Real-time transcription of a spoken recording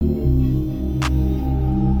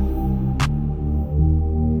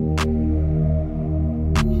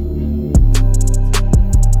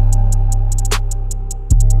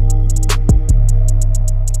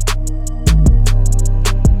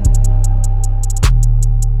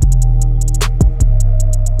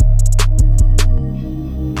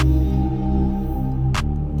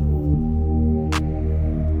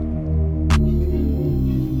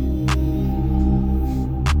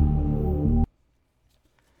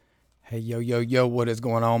Hey, yo, what is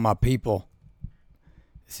going on, my people?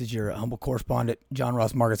 This is your humble correspondent, John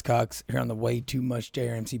Ross Marcus Cox, here on the Way Too Much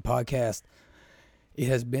JRMC podcast. It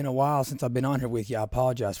has been a while since I've been on here with you. I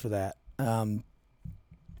apologize for that.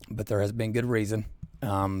 But there has been good reason.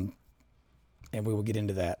 And we will get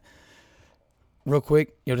into that. Real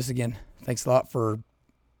quick, just again, thanks a lot for,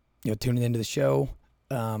 tuning into the show.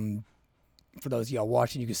 For those of y'all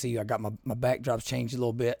watching, you can see I got my backdrops changed a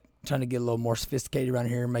little bit. Trying to get a little more sophisticated around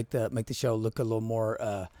here, make the show look a little more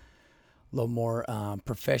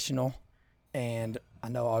professional. And I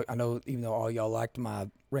know, even though all y'all liked my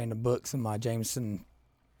random books and my Jameson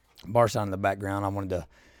bar sign in the background, I wanted to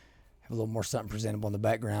have a little more something presentable in the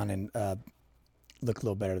background and look a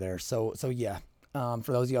little better there. So yeah. For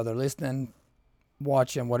those of y'all that are listening,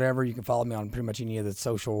 watching, whatever, you can follow me on pretty much any of the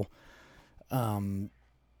social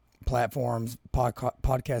platforms,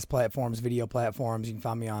 podcast platforms, video platforms. You can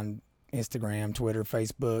find me on Instagram, Twitter,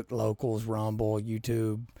 Facebook, Locals, Rumble,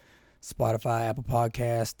 YouTube, Spotify, Apple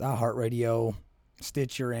Podcast, iHeartRadio,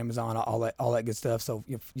 Stitcher, Amazon, all that good stuff. So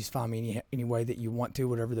you just find me any way that you want to,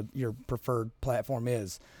 whatever your preferred platform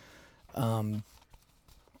is. I'm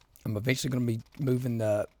eventually going to be moving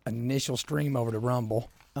the initial stream over to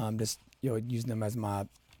Rumble. Just using them as my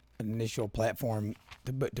initial platform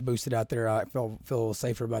to boost it out there. I feel a little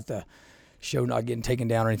safer about the show not getting taken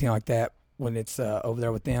down or anything like that when it's over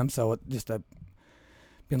there with them. So just be on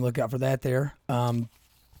the lookout for that there.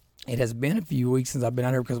 It has been a few weeks since I've been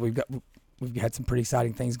out here because we've had some pretty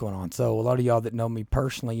exciting things going on. So a lot of y'all that know me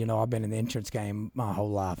personally, I've been in the insurance game my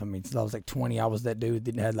whole life. I mean, since I was like 20, I was that dude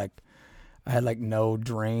that I had no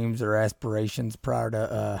dreams or aspirations prior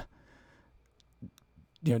to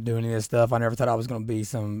doing any of this stuff. I never thought I was going to be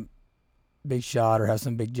some big shot or have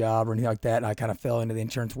some big job or anything like that. And I kind of fell into the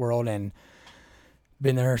insurance world and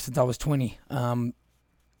been there since I was 20. When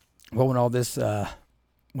all this,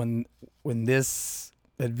 when this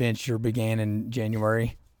adventure began in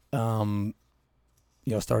January, started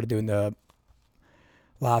doing the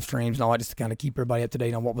live streams and all that just to kind of keep everybody up to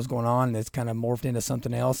date on what was going on. And it's kind of morphed into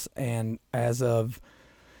something else. And as of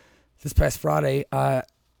this past Friday, my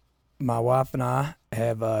wife and I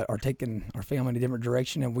are taking our family in a different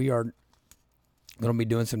direction, and we are going to be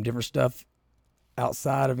doing some different stuff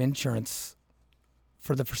outside of insurance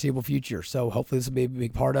for the foreseeable future. So hopefully this will be a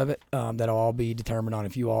big part of it. That'll all be determined on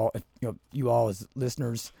if you all as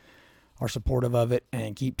listeners are supportive of it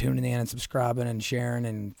and keep tuning in and subscribing and sharing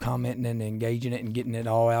and commenting and engaging it and getting it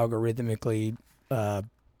all algorithmically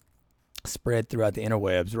spread throughout the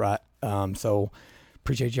interwebs, right? So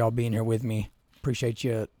appreciate y'all being here with me. Appreciate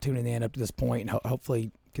you tuning in up to this point, and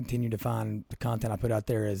hopefully continue to find the content I put out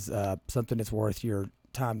there as something that's worth your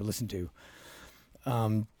time to listen to.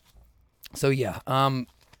 In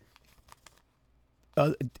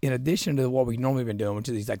addition to what we've normally been doing, which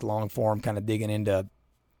is these like long form kind of digging into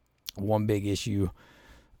one big issue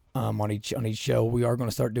on each show, we are going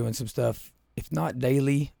to start doing some stuff, if not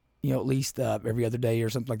daily, at least every other day or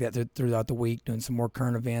something like that throughout the week, doing some more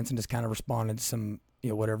current events and just kind of responding to some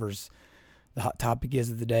whatever's the hot topic is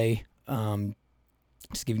of the day.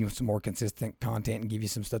 Just giving you some more consistent content and give you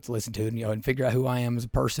some stuff to listen to, and figure out who I am as a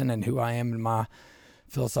person and who I am in my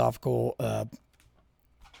philosophical,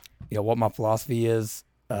 what my philosophy is,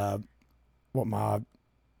 what my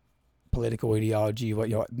political ideology,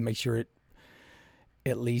 make sure it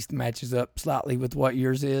at least matches up slightly with what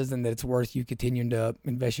yours is, and that it's worth you continuing to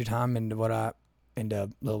invest your time into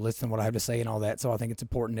listen to what I have to say and all that. So I think it's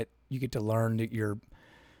important that you get to learn that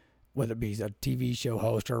whether it be a TV show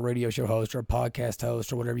host or a radio show host or a podcast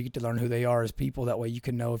host or whatever, you get to learn who they are as people. That way you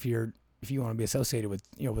can know if you want to be associated with,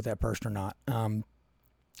 with that person or not.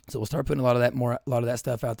 So we'll start putting a lot of that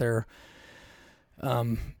stuff out there,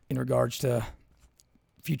 in regards to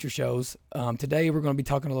future shows. Today we're going to be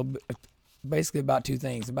talking a little bit, basically about two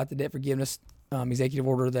things: about the debt forgiveness, executive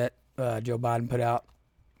order that, Joe Biden put out.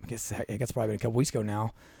 I guess it's probably been a couple weeks ago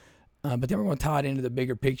now. But then we're going to tie it into the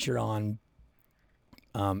bigger picture on,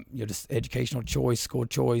 just educational choice, school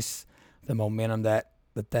choice, the momentum that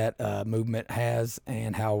movement has,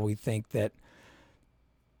 and how we think that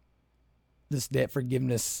this debt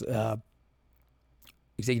forgiveness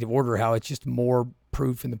executive order, how it's just more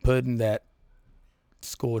proof in the pudding that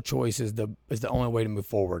school choice is the only way to move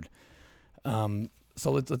forward.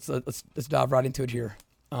 So let's dive right into it here.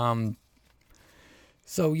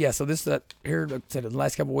 So this here, like I said, in the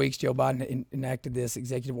last couple of weeks, Joe Biden enacted this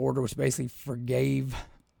executive order, which basically forgave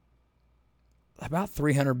about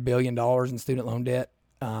 $300 billion in student loan debt.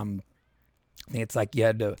 I think it's like you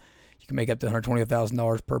can make up to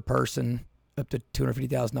 $120,000 per person, up to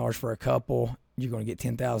 $250,000 for a couple. You're going to get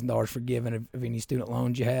 $10,000 forgiven of any student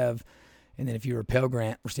loans you have. And then if you're a Pell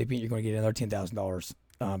Grant recipient, you're going to get another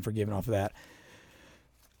 $10,000 for giving off of that.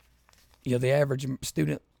 The average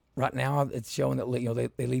student right now, it's showing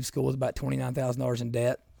that they leave school with about $29,000 in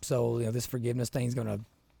debt. So this forgiveness thing is going to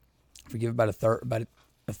forgive about a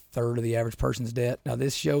third of the average person's debt. Now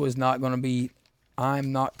this show is not going to be.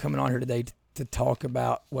 I'm not coming on here today to talk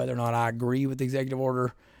about whether or not I agree with the executive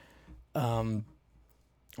order, or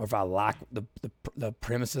if I like the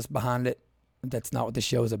premises behind it. That's not what the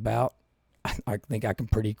show is about. I think I can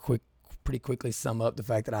pretty quickly sum up the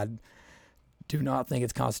fact that I do not think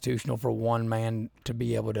it's constitutional for one man to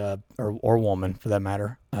be able to, or woman for that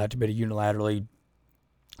matter, to be able to unilaterally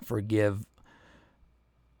forgive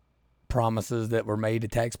promises that were made to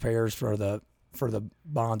taxpayers for the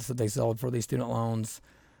bonds that they sold for these student loans.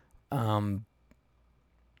 I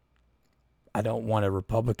don't want a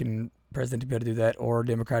Republican president to be able to do that or a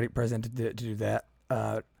Democratic president to do that.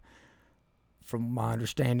 From my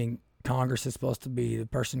understanding, Congress is supposed to be the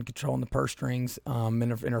person controlling the purse strings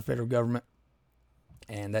in our federal government,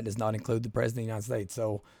 and that does not include the President of the United States.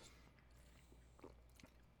 So,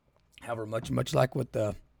 however, much like with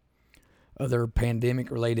the other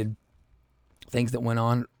pandemic-related things that went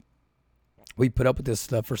on, we put up with this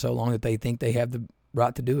stuff for so long that they think they have the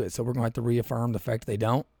right to do it. So we're going to have to reaffirm the fact that they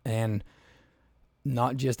don't, and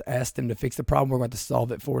not just ask them to fix the problem. We're going to have to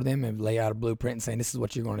solve it for them and lay out a blueprint and saying, this is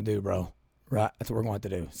what you're going to do, bro. Right? That's what we're going to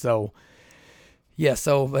have to do. So, yeah.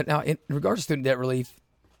 But now in regards to student debt relief,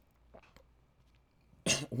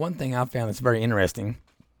 one thing I found that's very interesting,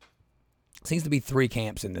 seems to be three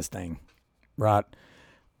camps in this thing, right?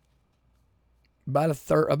 About a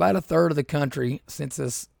third of the country since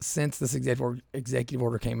this executive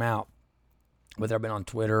order came out, whether I've been on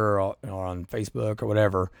Twitter or on Facebook or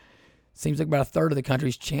whatever, seems like about a third of the country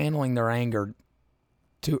is channeling their anger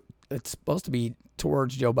to. It's supposed to be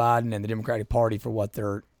towards Joe Biden and the Democratic Party for what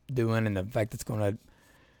they're doing, and the fact that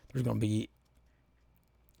there's going to be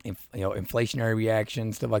inflationary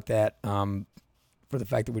reactions, stuff like that, for the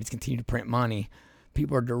fact that we just continue to print money.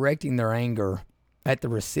 People are directing their anger at the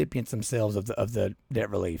recipients themselves of the debt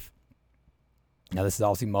relief. Now, this is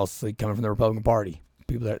obviously mostly coming from the Republican Party,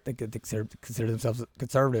 people that consider themselves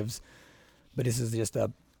conservatives, but this is just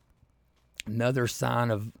another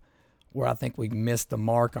sign of where I think we missed the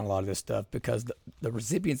mark on a lot of this stuff, because the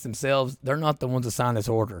recipients themselves, they're not the ones that signed this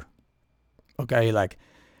order. Okay, like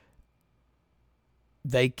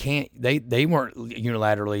they weren't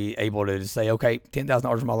unilaterally able to just say, okay,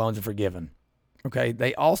 $10,000 of my loans are forgiven. Okay,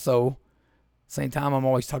 they also, same time, I'm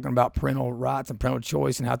always talking about parental rights and parental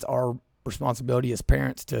choice and how it's our responsibility as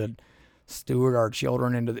parents to steward our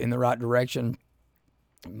children in the right direction.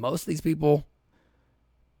 Most of these people,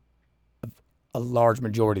 a large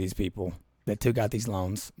majority of these people that took out these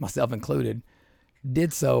loans, myself included,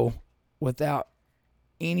 did so without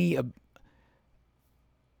any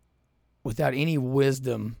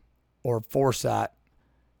wisdom or foresight,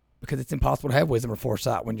 because it's impossible to have wisdom or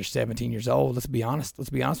foresight when you're 17 years old. Let's be honest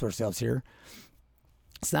with ourselves here.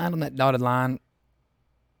 Signed on that dotted line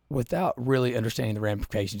without really understanding the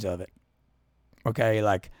ramifications of it. Okay,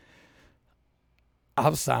 like I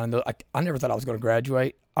was signing. I never thought I was going to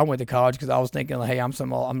graduate. I went to college because I was thinking, like, hey, I'm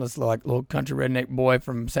this like little country redneck boy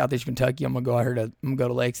from southeast Kentucky. I'm gonna go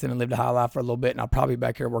to Lexington and live the high life for a little bit, and I'll probably be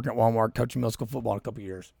back here working at Walmart, coaching middle school football in a couple of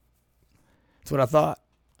years. That's what I thought.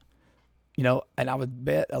 And I would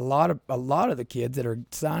bet a lot of the kids that are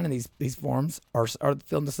signing these forms are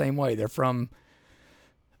feeling the same way. They're from,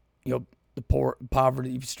 the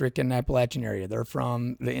poverty-stricken Appalachian area. They're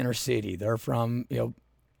from the inner city. They're from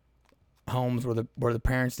homes where the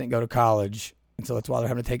parents didn't go to college, and so that's why they're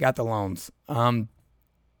having to take out the loans.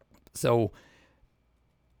 So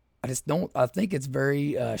I think it's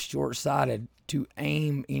very short-sighted to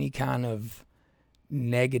aim any kind of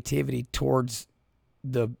negativity towards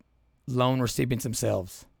the loan recipients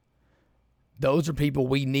themselves. Those are people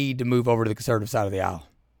we need to move over to the conservative side of the aisle.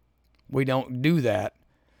 We don't do that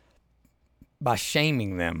by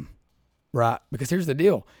shaming them, right? Because here's the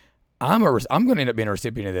deal. I'm going to end up being a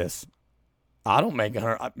recipient of this. I don't make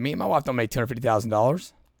me and my wife don't make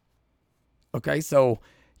 $250,000. Okay, so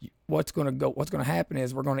what's going to happen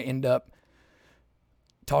is we're going to end up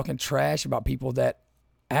talking trash about people that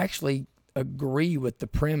actually agree with the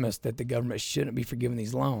premise that the government shouldn't be forgiving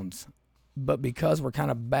these loans. But because we're kind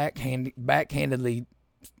of backhandedly,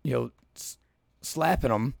 slapping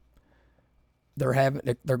them, they're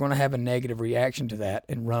going to have a negative reaction to that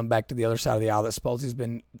and run back to the other side of the aisle that supposedly has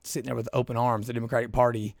been sitting there with open arms, the Democratic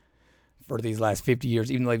Party, for these last 50 years,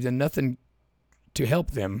 even though they've done nothing to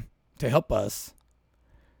help us.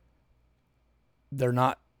 They're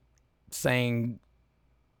not saying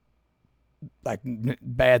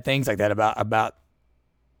bad things like that about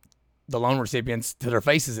the loan recipients to their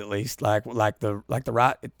faces, at least, like the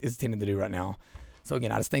right is tending to do right now. So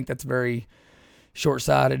again, I just think that's very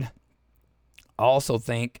short-sighted. I also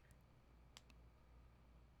think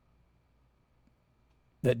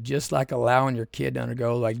that just like allowing your kid to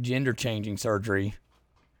undergo like gender changing surgery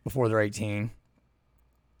before they're 18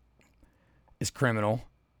 is criminal.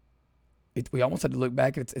 We almost had to look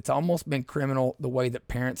back. It's almost been criminal the way that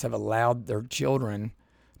parents have allowed their children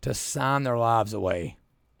to sign their lives away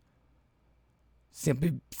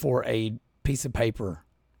simply for a piece of paper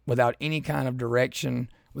without any kind of direction,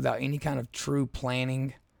 without any kind of true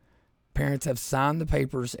planning. Parents have signed the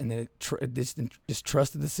papers and then just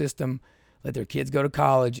trusted the system, let their kids go to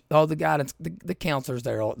college. Oh, the guidance, the counselors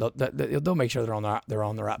there, they'll make sure they're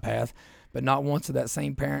on the right path. But not once did that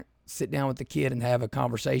same parent sit down with the kid and have a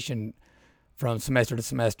conversation from semester to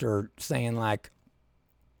semester saying like,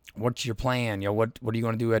 what's your plan? What are you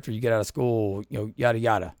going to do after you get out of school? Yada,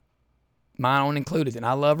 yada. Mine own included. And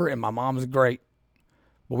I love her and my mom is great.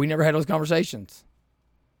 But we never had those conversations.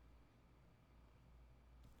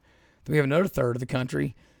 Then we have another third of the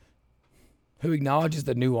country who acknowledges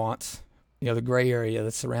the nuance, the gray area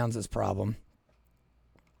that surrounds this problem.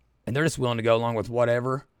 And they're just willing to go along with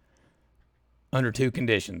whatever under two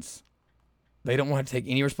conditions. They don't want to take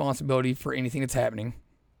any responsibility for anything that's happening.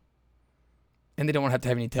 And they don't want to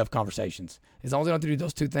have any tough conversations. As long as they don't have to do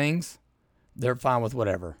those two things, they're fine with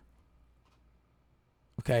whatever.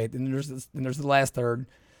 Okay, then there's the last third.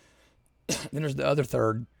 Then there's the other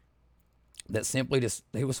third that simply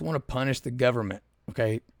they just want to punish the government.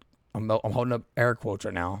 Okay, I'm holding up air quotes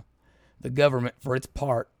right now. The government for its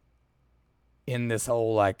part in this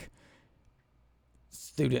whole like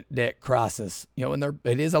student debt crisis, and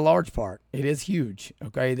it is a large part. It is huge.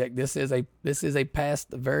 Okay, that this is a past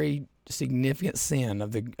very significant sin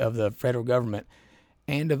of the federal government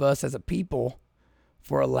and of us as a people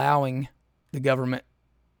for allowing the government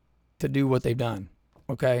to do what they've done.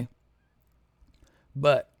 Okay,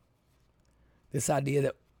 but this idea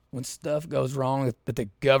that when stuff goes wrong that the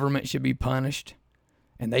government should be punished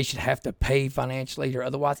and they should have to pay financially or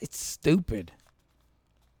otherwise, it's stupid.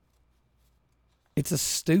 It's a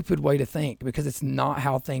stupid way to think because it's not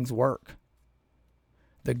how things work.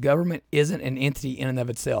 The government isn't an entity in and of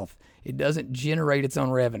itself. It doesn't generate its own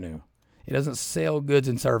revenue. It doesn't sell goods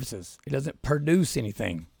and services. It doesn't produce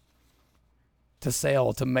anything to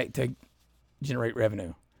sell, to generate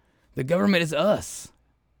revenue. The government is us.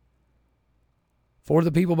 For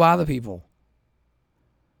the people, by the people.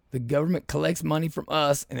 The government collects money from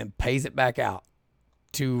us and then pays it back out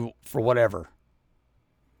for whatever.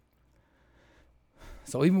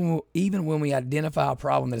 So even when we identify a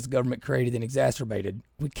problem that is government created and exacerbated,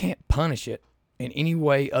 we can't punish it in any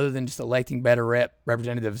way other than just electing better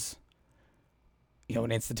representatives,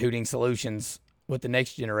 and instituting solutions with the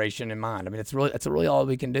next generation in mind. I mean, that's really all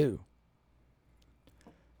we can do.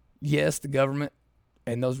 Yes, the government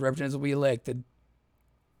and those representatives will be elected,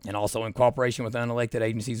 and also in cooperation with unelected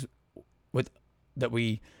agencies that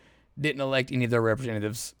we didn't elect any of their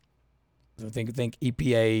representatives. So think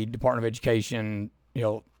EPA, Department of Education,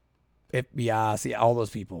 FBI, see all those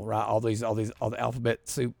people, right? All the alphabet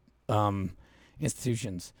soup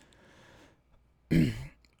institutions. The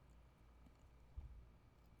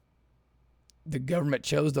government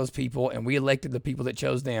chose those people, and we elected the people that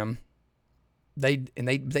chose them. They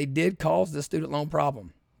did cause the student loan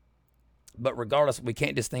problem. But regardless, we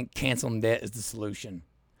can't just think canceling debt is the solution.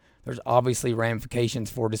 There's obviously ramifications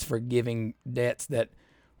for just forgiving debts that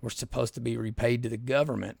were supposed to be repaid to the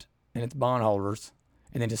government and its bondholders,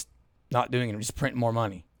 and then just not doing it, just printing more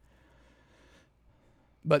money.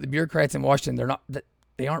 But the bureaucrats in Washington,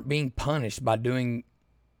 they aren't being punished by doing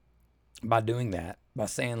that, by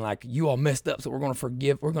saying like, you all messed up, so we're going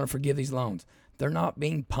to forgive these loans. They're not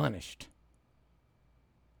being punished.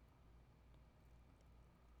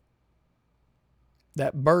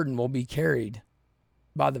 That burden will be carried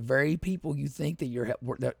by the very people you think that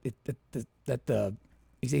the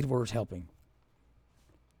executive order is helping.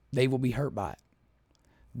 They will be hurt by it.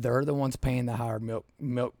 They're the ones paying the higher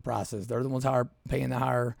milk prices. They're the ones paying the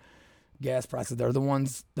higher gas prices. They're the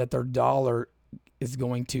ones that their dollar is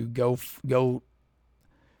going to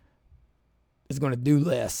is going to do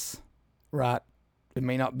less, right? It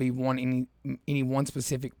may not be any one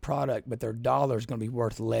specific product, but their dollar is going to be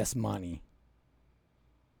worth less money.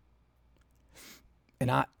 And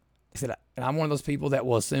I'm one of those people that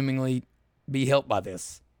will assumingly be helped by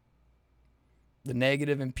this. The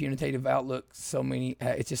negative and punitive outlook,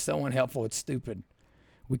 it's just so unhelpful. It's stupid.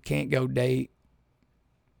 We can't go back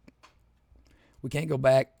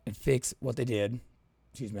and fix what they did.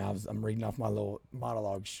 excuse me, I'm reading off my little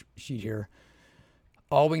monologue sheet here.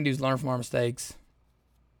 All we can do is learn from our mistakes,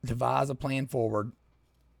 devise a plan forward,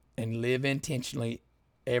 and live intentionally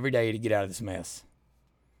every day to get out of this mess.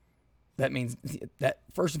 That means that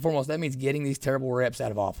first and foremost, that means getting these terrible reps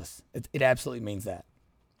out of office. It absolutely means that.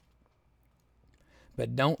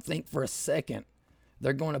 But don't think for a second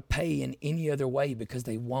they're going to pay in any other way, because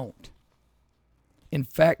they won't. In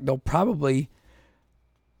fact, they'll probably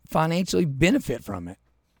financially benefit from it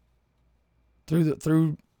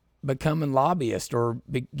through becoming lobbyists or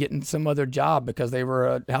getting some other job because they were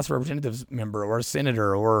a House of Representatives member or a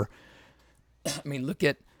senator. Or, I mean, look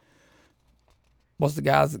at, what's the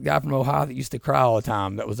guy from Ohio that used to cry all the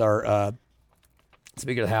time? That was our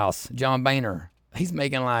Speaker of the House, John Boehner. He's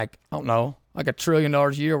making like, I don't know, like $1 trillion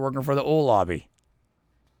a year working for the oil lobby.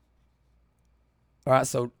 All right,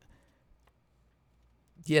 so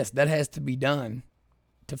yes, that has to be done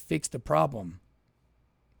to fix the problem.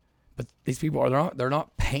 But these people they're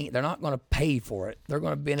not going to pay for it. They're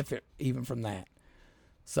going to benefit even from that.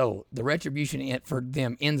 So the retribution for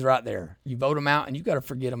them ends right there. You vote them out, and you got to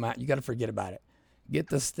forget them out. You got to forget about it. Get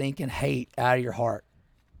the stinking hate out of your heart.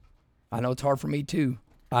 I know it's hard for me too.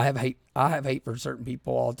 I have hate for certain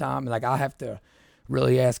people all the time, and like I have to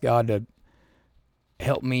really ask God to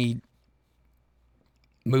help me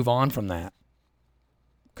move on from that,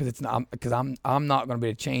 because I'm not going to be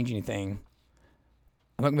able to change anything.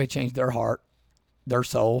 I'm not going to be able to change their heart, their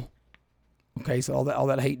soul. Okay, so all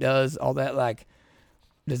that hate does, all that like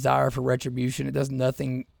desire for retribution, it does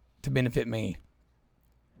nothing to benefit me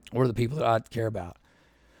or the people that I care about.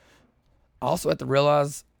 I also have to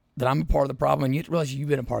realize that I'm a part of the problem, and you have to realize you've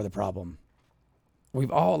been a part of the problem.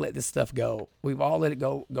 We've all let this stuff go. We've all let it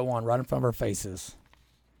go on right in front of our faces.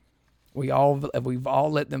 We've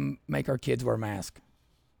all let them make our kids wear masks,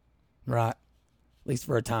 right? At least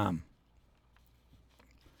for a time.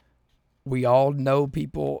 We all know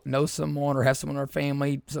people, know someone, or have someone in our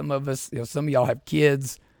family. Some of us, some of y'all have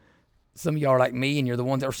kids. Some of y'all are like me, and you're the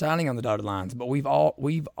ones that are signing on the dotted lines. But we've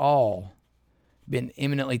all been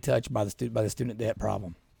imminently touched by the student debt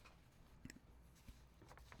problem.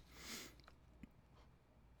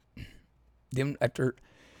 Then after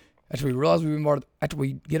we realize after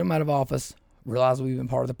we get them out of office, realize we've been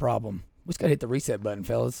part of the problem, we just gotta hit the reset button,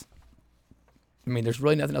 fellas. I mean, there's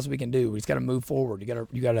really nothing else we can do. We just gotta move forward.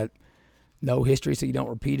 You gotta know history so you don't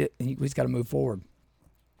repeat it, and we just gotta move forward.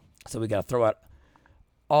 So we gotta throw out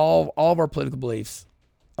all of our political beliefs,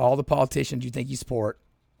 all the politicians you think you support.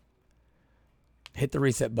 Hit the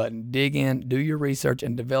reset button, dig in, do your research,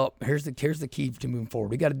 and develop. Here's the key to moving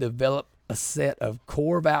forward. We got to develop a set of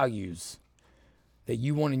core values that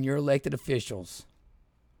you want in your elected officials,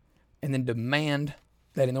 and then demand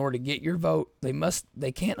that in order to get your vote,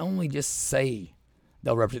 they can't only just say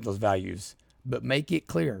they'll represent those values, but make it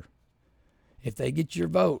clear. If they get your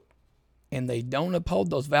vote and they don't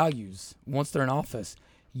uphold those values once they're in office,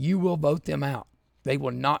 you will vote them out. They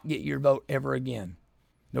will not get your vote ever again.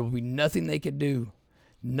 There will be nothing they could do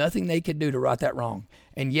to right that wrong.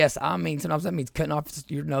 And yes, I mean, sometimes that means cutting off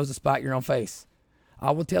your nose to spite your own face.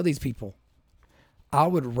 I will tell these people, I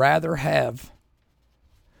would rather have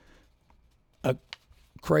a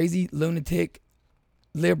crazy lunatic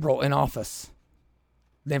liberal in office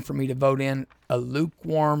than for me to vote in a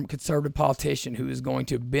lukewarm conservative politician who is going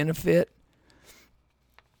to benefit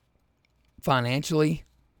financially,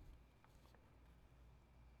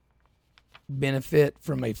 benefit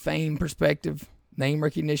from a fame perspective, name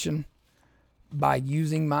recognition, by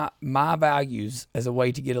using my values as a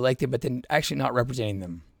way to get elected, but then actually not representing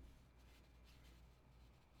them.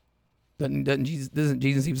 Doesn't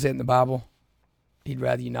Jesus even say it in the Bible? He'd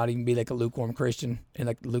rather you not even be like a lukewarm Christian, and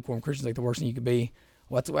like the lukewarm Christian's like the worst thing you could be.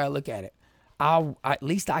 Well, that's the way I look at it. At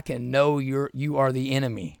least I can know you are the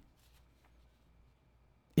enemy.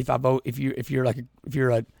 If I vote, if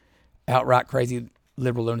you're a outright crazy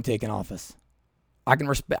liberal lunatic in office, I can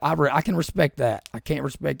respect that. I can't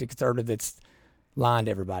respect a conservative that's lying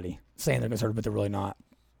to everybody, saying they're conservative but they're really not.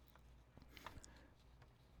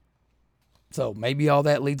 So maybe all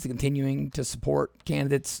that leads to continuing to support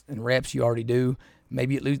candidates and reps you already do.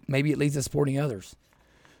 Maybe it leads to supporting others.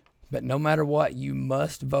 But no matter what, you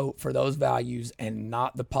must vote for those values and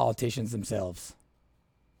not the politicians themselves.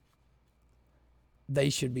 They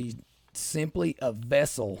should be simply a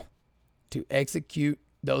vessel to execute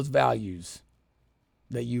those values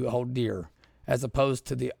that you hold dear, as opposed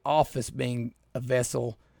to the office being a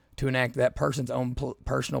vessel to enact that person's own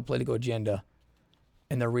personal political agenda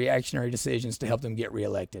and their reactionary decisions to help them get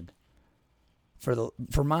reelected.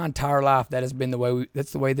 For my entire life, that has been the way.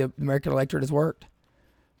 That's the way the American electorate has worked.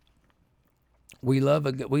 We love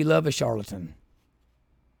a charlatan.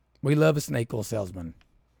 We love a snake oil salesman.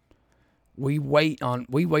 We wait on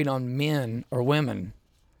men or women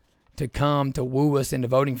to come to woo us into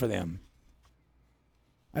voting for them,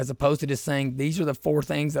 as opposed to just saying, these are the 4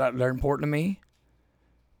 things that are important to me.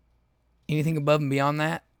 Anything above and beyond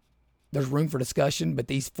that, there's room for discussion, but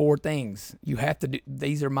these 4 things you have to do.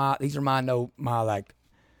 These are my no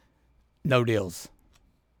deals.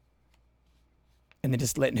 And then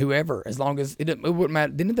just letting whoever, as long as it wouldn't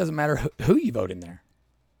matter. Then it doesn't matter who you vote in there.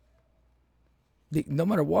 No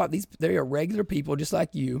matter what, they are regular people just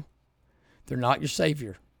like you. They're not your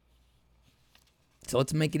savior. So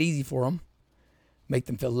let's make it easy for them. Make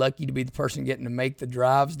them feel lucky to be the person getting to make the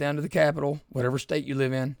drives down to the Capitol, whatever state you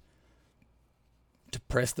live in, to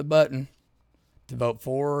press the button, to vote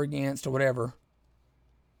for or against or whatever.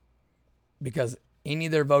 Because any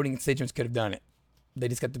of their voting constituents could have done it. They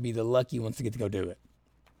just got to be the lucky ones to get to go do it.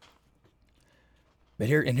 But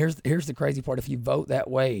here's the crazy part. If you vote that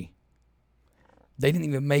way, they didn't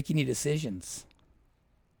even make any decisions.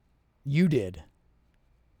 You did.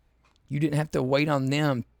 You didn't have to wait on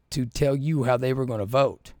them to tell you how they were going to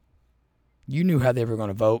vote. You knew how they were going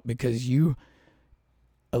to vote because you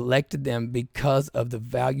elected them because of the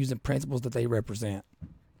values and principles that they represent.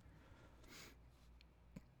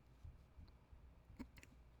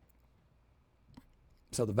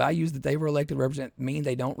 So the values that they were elected to represent mean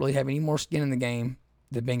they don't really have any more skin in the game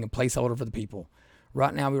than being a placeholder for the people.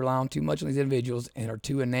 Right now we rely on too much on these individuals and are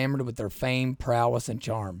too enamored with their fame, prowess, and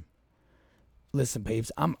charm. Listen,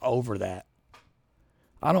 peeps, I'm over that.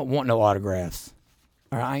 I don't want no autographs.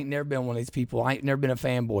 I ain't never been one of these people. I ain't never been a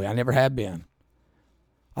fanboy. I never have been.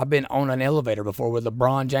 I've been on an elevator before with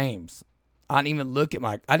LeBron James. I didn't even look at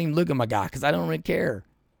my guy because I don't really care.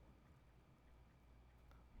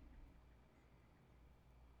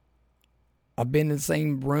 I've been in the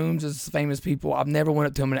same rooms as famous people. I've never went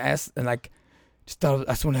up to him and asked, and like, just thought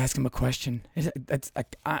I just want to ask him a question.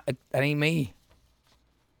 That ain't me.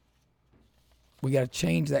 We got to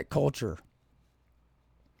change that culture.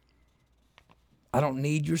 I don't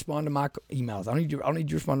need you to respond to my emails. I don't need you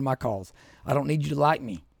to respond to my calls. I don't need you to like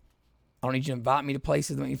me. I don't need you to invite me to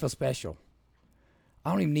places that make me feel special.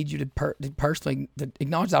 I don't even need you to personally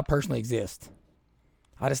acknowledge that I personally exist.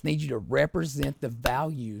 I just need you to represent the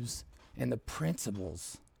values and the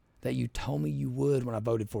principles that you told me you would when I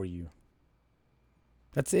voted for you.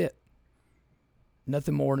 That's it.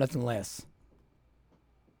 Nothing more, nothing less.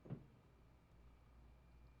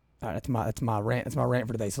 All right, that's my rant. That's my rant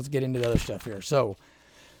for today. So let's get into the other stuff here. So,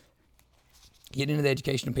 get into the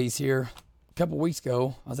education piece here. A couple weeks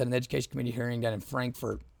ago, I was at an education committee hearing down in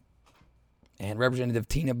Frankfurt, and Representative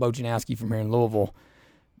Tina Bojanowski from here in Louisville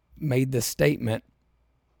made this statement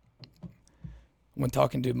when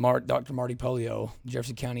talking to Dr. Marty Polio,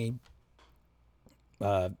 Jefferson County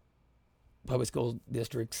Public School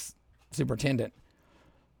District's superintendent.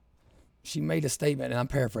 She made a statement, and I'm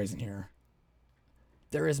paraphrasing here.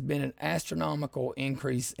 There has been an astronomical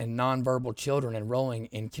increase in nonverbal children enrolling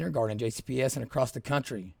in kindergarten and JCPS and across the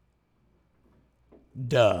country.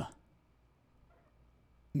 Duh.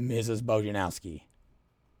 Mrs. Bojanowski.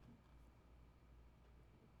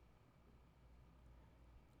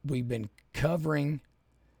 We've been covering.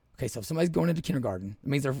 Okay, so if somebody's going into kindergarten, that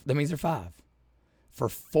means they're 5. For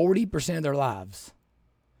 40% of their lives,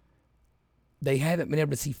 they haven't been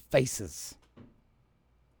able to see faces.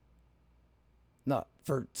 Not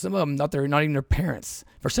for some of them, not even their parents.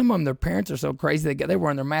 For some of them, their parents are so crazy they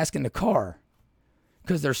wearing their mask in the car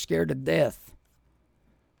because they're scared to death.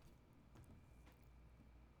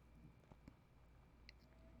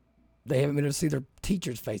 They haven't been able to see their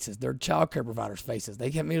teachers' faces, their child care providers' faces. They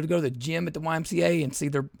haven't been able to go to the gym at the YMCA and see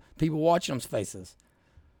their people watching them's faces.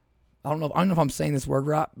 I don't know if I'm saying this word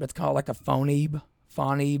right, but it's called like a phoneme.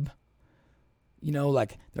 You know,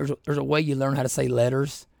 like there's a way you learn how to say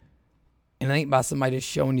letters, and it ain't by somebody just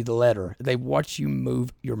showing you the letter. They watch you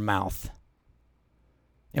move your mouth,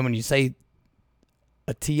 and when you say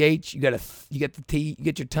a th, you get the t, you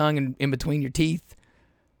get your tongue in between your teeth.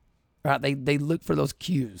 Right? They look for those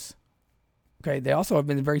cues. Okay, they also have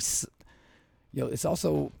been very, it's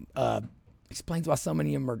also explains why so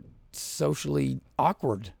many of them are socially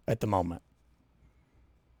awkward at the moment.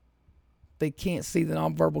 They can't see the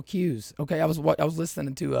nonverbal cues. Okay, I was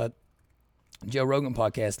listening to a Joe Rogan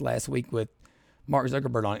podcast last week with Mark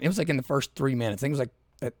Zuckerberg on it. It was like in the first 3 minutes. I think it was like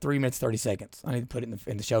at 3 minutes 30 seconds. I need to put it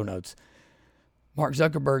in the show notes. Mark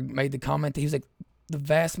Zuckerberg made the comment that he was like, the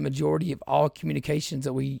vast majority of all communications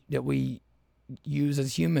that we use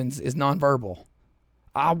as humans is nonverbal.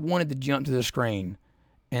 I wanted to jump to the screen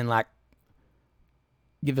and like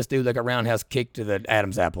give this dude like a roundhouse kick to the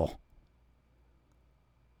Adam's apple.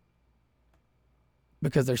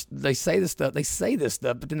 because they say this stuff,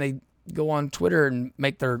 but then they go on Twitter and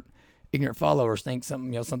make their ignorant followers think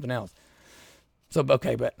something else. So,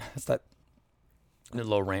 okay, but that's that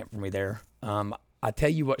little rant for me there. I tell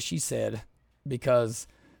you what she said, because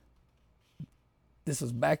this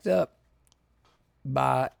was backed up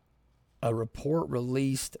by a report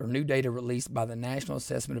released, or new data released by the National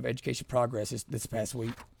Assessment of Education Progress this past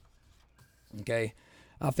week. Okay,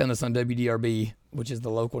 I found this on WDRB, which is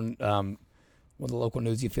the local, one of the local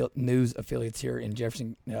news affiliates here in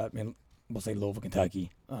Jefferson, we'll say Louisville,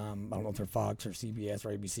 Kentucky. I don't know if they're Fox or CBS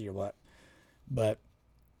or ABC or what, but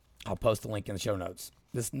I'll post the link in the show notes.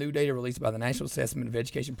 This new data released by the National Assessment of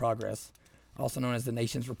Education Progress, also known as the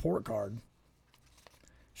nation's report card,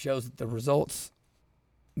 shows that the results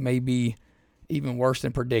may be even worse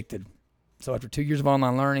than predicted. So after 2 years of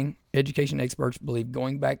online learning, education experts believe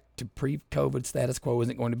going back to pre-COVID status quo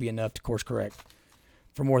isn't going to be enough to course correct.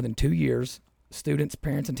 For more than 2 years, students,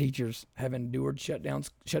 parents, and teachers have endured shut down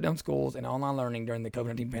schools and online learning during the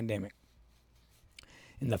COVID-19 pandemic.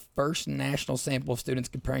 In the first national sample of students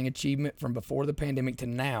comparing achievement from before the pandemic to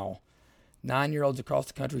now, 9-year-olds across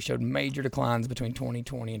the country showed major declines between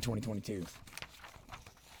 2020 and 2022.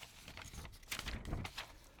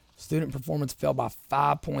 Student performance fell by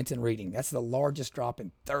 5 points in reading. That's the largest drop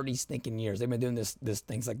in 30 stinking years. They've been doing this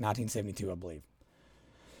things like 1972, I believe.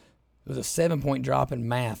 There was a 7-point drop in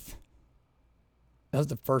math. That was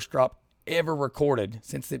the first drop ever recorded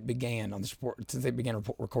since it began on this report. Since they began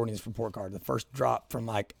recording this report card, the first drop from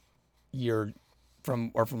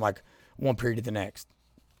from one period to the next.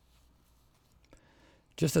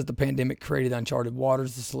 Just as the pandemic created uncharted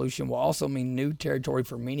waters, the solution will also mean new territory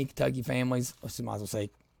for many Kentucky families. I might as well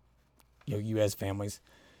say, U.S. families,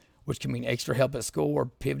 which can mean extra help at school or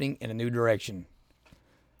pivoting in a new direction.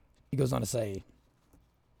 He goes on to say,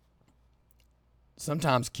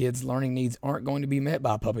 sometimes kids' learning needs aren't going to be met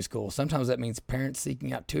by a public school. Sometimes that means parents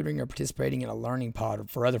seeking out tutoring or participating in a learning pod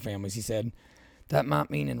for other families, he said. That might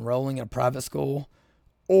mean enrolling in a private school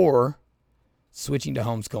or switching to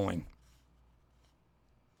homeschooling.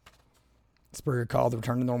 Spurrier called the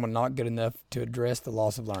return to normal not good enough to address the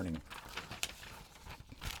loss of learning.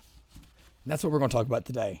 And that's what we're going to talk about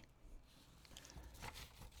today,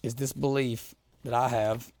 is this belief that I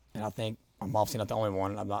have, and I think I'm obviously not the only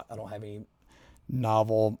one. I don't have any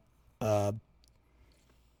novel or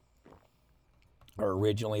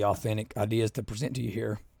originally authentic ideas to present to you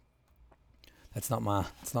here. That's not my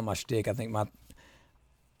shtick. I think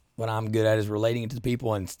what I'm good at is relating it to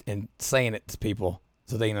people and saying it to people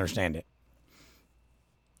so they can understand it.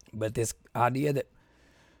 But this idea that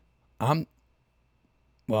I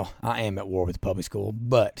am at war with the public school,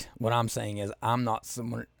 but what I'm saying is I'm not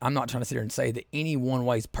trying to sit here and say that any one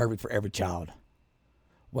way is perfect for every child.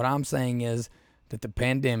 What I'm saying is that the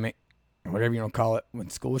pandemic, or whatever you want to call it, when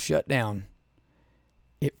school shut down,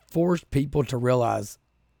 it forced people to realize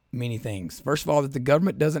many things. First of all, that the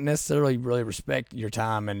government doesn't necessarily really respect your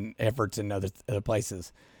time and efforts in other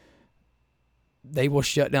places. They will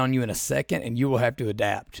shut down you in a second, and you will have to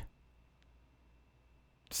adapt.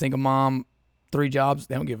 Single mom, 3 jobs,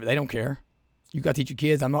 they don't care. You got to teach your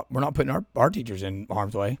kids. We're not putting our teachers in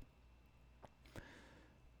harm's way.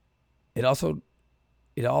 It also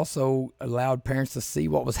allowed parents to see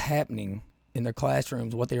what was happening in their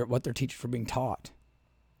classrooms, what their teachers were being taught.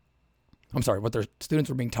 What their students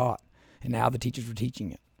were being taught, and how the teachers were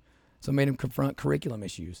teaching it. So it made them confront curriculum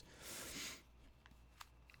issues.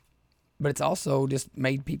 But it's also just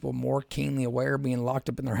made people more keenly aware of being locked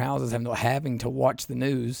up in their houses, having to watch the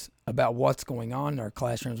news about what's going on in our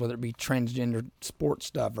classrooms, whether it be transgender sports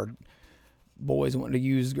stuff or boys wanting to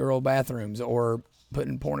use girl bathrooms or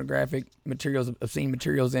putting pornographic materials, obscene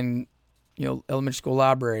materials in, elementary school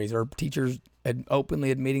libraries, or teachers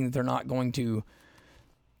openly admitting that they're not going to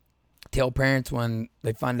tell parents when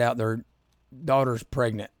they find out their daughter's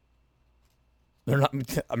pregnant. They're not.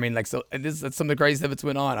 So that's some of the crazy stuff that's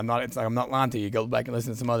went on. I'm not lying to you. Go back and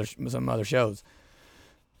listen to some other shows.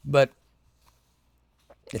 But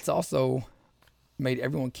it's also made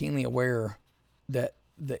everyone keenly aware that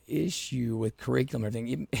the issue with curriculum and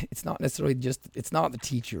everything, it's not necessarily it's not the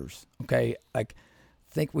teachers. Okay, I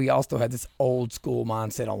think we also have this old school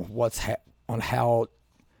mindset on how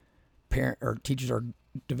parent or teachers are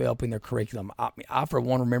developing their curriculum. I for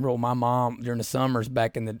one remember when my mom during the summers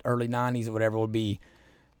back in the early 90s or whatever would be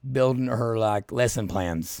building her lesson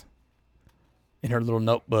plans in her little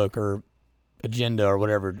notebook or agenda or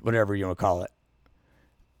whatever you want to call it.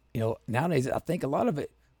 Nowadays I think a lot of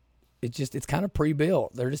it's kind of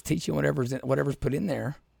pre-built. They're just teaching whatever's put in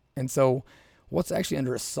there. And so what's actually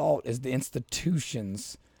under assault is the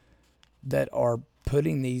institutions that are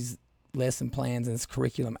putting these lesson plans and this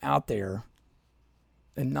curriculum out there,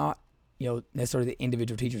 and not, necessarily the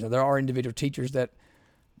individual teachers. Now, there are individual teachers that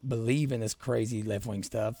believe in this crazy left-wing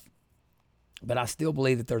stuff, but I still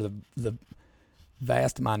believe that they're the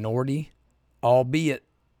vast minority, albeit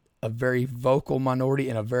a very vocal minority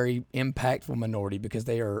and a very impactful minority, because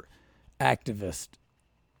they are activists.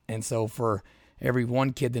 And so for every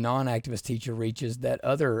one kid the non-activist teacher reaches, the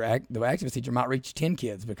activist teacher might reach 10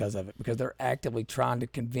 kids because of it, because they're actively trying to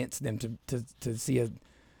convince them to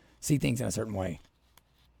see things in a certain way.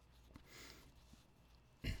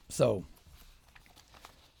 So,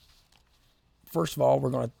 first of all,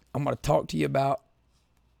 I'm gonna talk to you about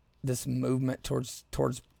this movement towards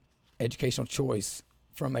educational choice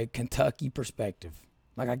from a Kentucky perspective.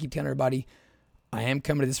 Like I keep telling everybody, I am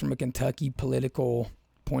coming to this from a Kentucky political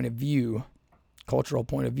point of view, cultural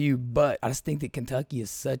point of view, but I just think that Kentucky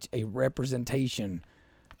is such a representation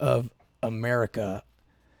of America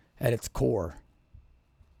at its core,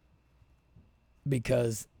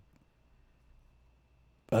 because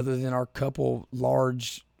other than our couple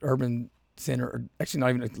large urban center, actually not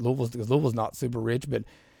even Louisville, because Louisville's not super rich, but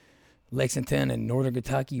Lexington and Northern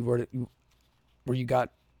Kentucky, where you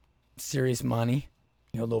got serious money.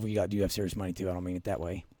 Louisville, you have serious money too. I don't mean it that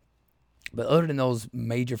way. But other than those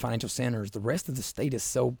major financial centers, the rest of the state is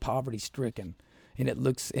so poverty stricken, and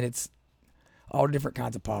it's all different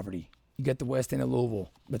kinds of poverty. You got the west end of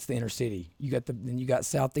Louisville, that's the inner city. Then you got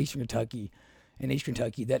southeastern Kentucky and eastern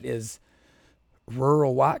Kentucky, that is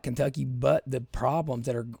rural white Kentucky, but the problems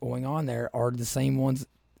that are going on there are the same ones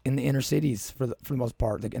in the inner cities for the most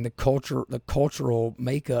part. And the cultural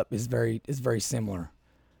makeup is very similar.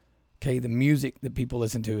 Okay, the music that people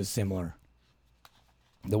listen to is similar.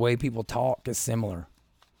 The way people talk is similar.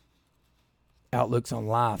 Outlooks on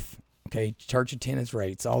life, okay, church attendance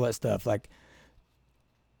rates, all that stuff. Like,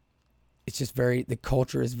 it's just the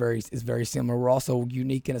culture is very similar. We're also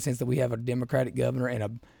unique in a sense that we have a Democratic governor and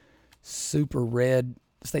a super red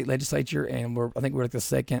state legislature, and I think we're like the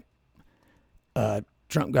second.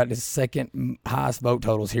 Trump got the second highest vote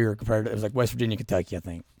totals here compared to, it was like West Virginia, Kentucky, I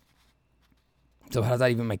think. So how does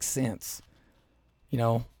that even make sense?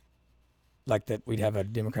 Like that we'd have a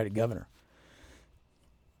Democratic governor.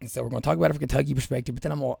 And so we're going to talk about it from Kentucky perspective, but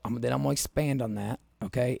then I'm going to expand on that,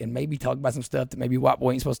 okay, and maybe talk about some stuff that maybe white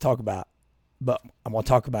boy ain't supposed to talk about, but I'm going to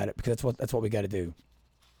talk about it because that's what we got to do.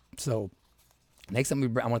 So next time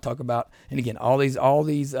I'm going to talk about, and again, all these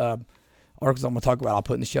articles I'm going to talk about, I'll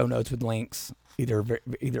put in the show notes with links, either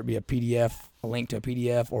it be a PDF, a link to a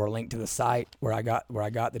PDF, or a link to the site where I got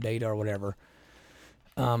the data or whatever.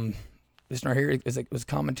 This right here was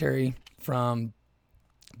commentary from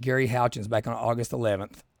Gary Houchins back on August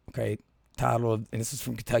 11th. Okay, and this is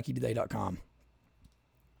from KentuckyToday.com.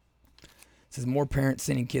 It says, more parents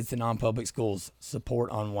sending kids to non-public schools,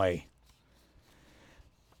 support on way.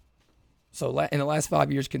 So in the last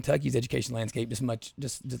 5 years, Kentucky's education landscape,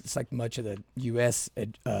 just like much of the U.S.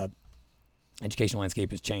 Education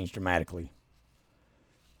landscape, has changed dramatically.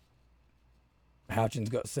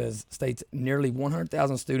 Houchins states nearly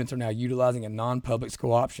 100,000 students are now utilizing a non-public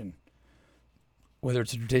school option. Whether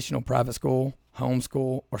it's a traditional private school,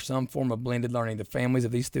 homeschool, or some form of blended learning, the families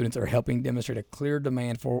of these students are helping demonstrate a clear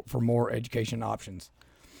demand for more education options.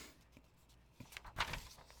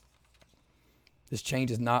 This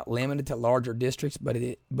change is not limited to larger districts, but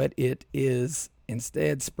it is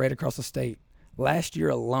instead spread across the state. Last year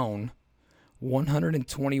alone,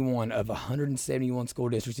 121 of 171 school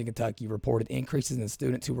districts in Kentucky reported increases in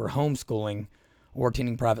students who were homeschooling or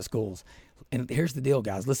attending private schools. And here's the deal,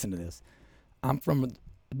 guys. Listen to this. I'm from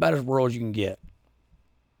about as rural as you can get.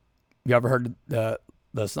 You ever heard the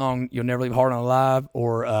song "You'll Never Leave Heart on Alive,"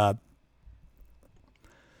 or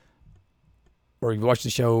you watched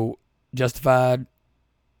the show Justified?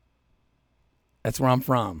 That's where I'm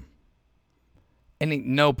from. And ain't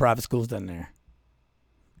no private schools done there.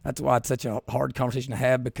 That's why it's such a hard conversation to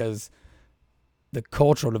have, because the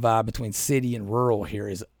cultural divide between city and rural here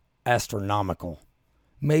is astronomical.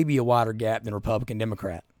 Maybe a wider gap than Republican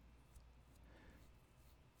Democrat.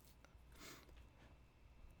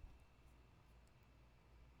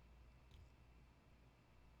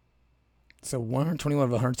 So 121 of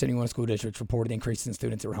 171 school districts reported increases in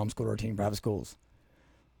students that were homeschooled or attending private schools.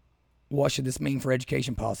 What should this mean for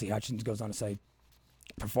education policy? Hutchins goes on to say,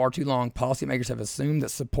 for far too long, policymakers have assumed that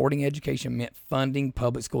supporting education meant funding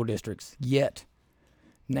public school districts. Yet,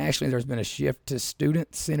 nationally, there's been a shift to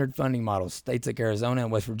student-centered funding models. States like Arizona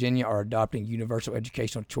and West Virginia are adopting universal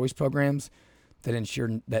educational choice programs that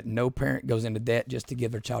ensure that no parent goes into debt just to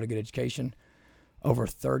give their child a good education. Over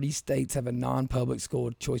 30 states have a non-public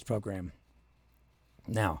school choice program.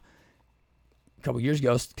 Now, A couple years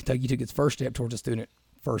ago, Kentucky took its first step towards a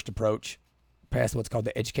student-first approach, passed what's called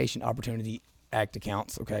the Education Opportunity Act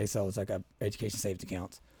accounts. Okay, so it's like a education savings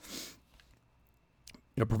accounts.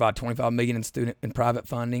 It'll provide $25 million in student and private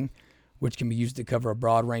funding, which can be used to cover a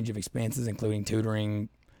broad range of expenses, including tutoring,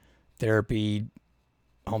 therapy,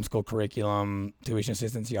 homeschool curriculum, tuition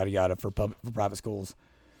assistance, yada yada, for private schools.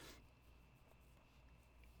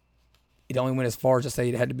 It only went as far as to say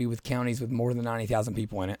it had to be with counties with more than 90,000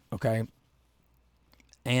 people in it. Okay,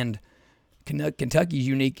 and Kentucky is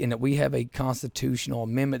unique in that we have a constitutional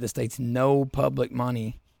amendment that states no public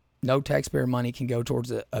money, no taxpayer money can go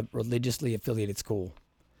towards a religiously affiliated school.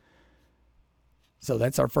 So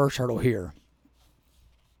that's our first hurdle here.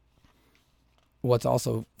 What's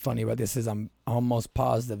also funny about this is I'm almost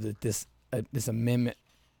positive that this amendment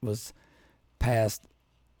was passed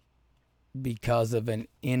because of an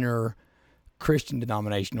inner Christian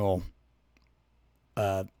denominational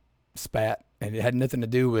spat, and it had nothing to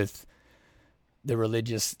do with the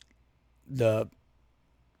religious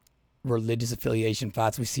affiliation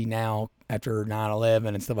fights we see now after 9/11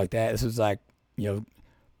 and stuff like that. This was like,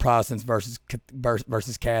 Protestants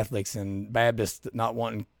versus Catholics, and Baptists not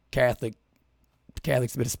wanting Catholics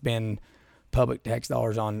to spend public tax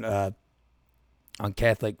dollars on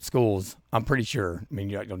Catholic schools. I'm pretty sure. I mean,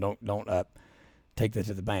 don't take that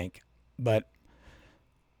to the bank. But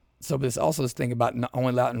this also this thing about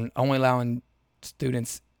only allowing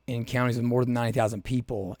students in counties with more than 90,000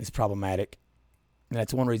 people is problematic. And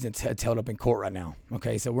that's one reason it's held up in court right now.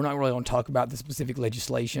 Okay, so we're not really going to talk about the specific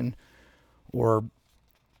legislation or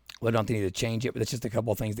whether or not they need to change it, but that's just a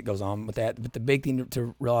couple of things that goes on with that. But the big thing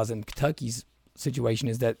to realize in Kentucky's situation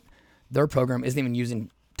is that their program isn't even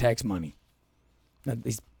using tax money. Now,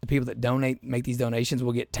 the people that make these donations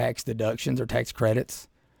will get tax deductions or tax credits.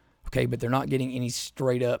 Okay, but they're not getting any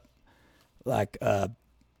straight up, like,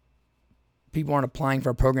 people aren't applying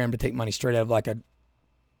for a program to take money straight out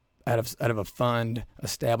of a fund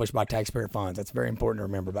established by taxpayer funds. That's very important to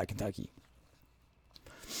remember about Kentucky.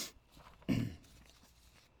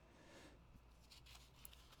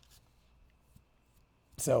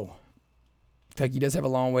 So, Kentucky does have a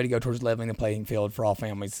long way to go towards leveling the playing field for all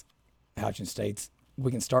families, Houchin states.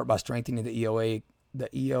 We can start by strengthening the EOA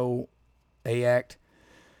Act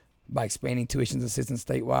by expanding tuition assistance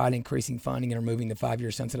statewide, increasing funding, and removing the 5-year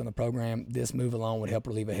sunset on the program. This move alone would help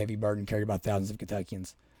relieve a heavy burden carried by thousands of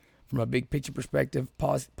Kentuckians. From a big picture perspective,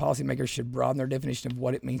 policymakers should broaden their definition of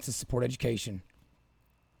what it means to support education.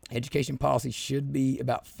 Education policy should be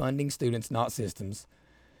about funding students, not systems.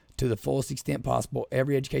 To the fullest extent possible,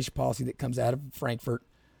 every education policy that comes out of Frankfurt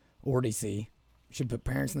or D.C. should put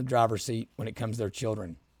parents in the driver's seat when it comes to their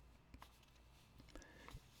children.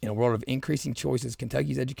 In a world of increasing choices,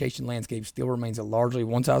 Kentucky's education landscape still remains a largely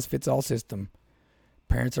one-size-fits-all system.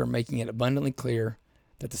 Parents are making it abundantly clear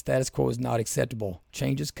that the status quo is not acceptable.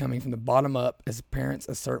 Change is coming from the bottom up as parents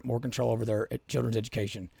assert more control over their children's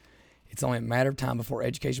education. It's only a matter of time before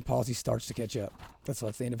education policy starts to catch up. That's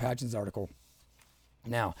the end of Houchin's article.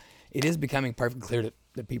 Now, it is becoming perfectly clear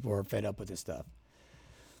that people are fed up with this stuff.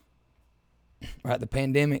 Right, the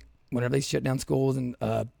pandemic, whenever they shut down schools, and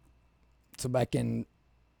so back in,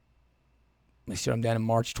 they shut them down in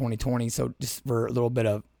March 2020. So just for a little bit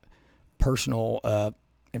of personal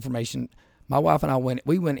information, my wife and I went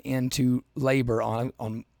into labor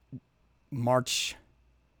on March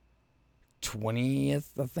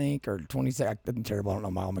 20th, I think, or 22nd. I'm terrible. I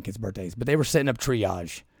don't know all my kids' birthdays, but they were setting up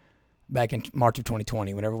triage back in March of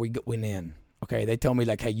 2020. Whenever we went in, okay, they told me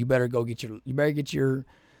like, hey, you better get your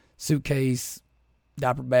suitcase,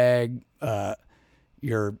 diaper bag,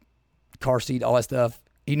 your car seat, all that stuff.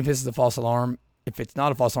 Even if this is a false alarm, if it's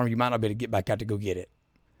not a false alarm, you might not be able to get back out to go get it.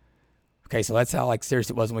 Okay, so that's how serious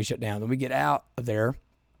it was when we shut down. Then we get out of there,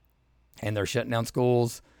 and they're shutting down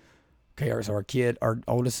schools. Okay, so our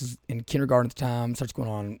oldest is in kindergarten at the time, starts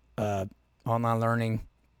going on online learning.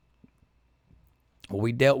 Well,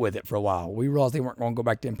 we dealt with it for a while. We realized they weren't going to go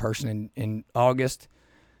back to in person in August,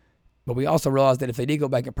 but we also realized that if they did go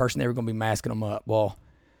back in person, they were going to be masking them up. Well,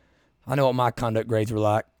 I know what my conduct grades were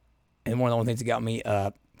like, and one of the only things that got me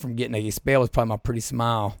from getting a spell was probably my pretty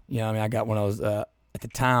smile. I got one of those. At the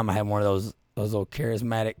time, I had one of those little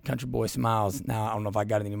charismatic country boy smiles. Now, I don't know if I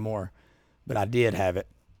got it anymore, but I did have it.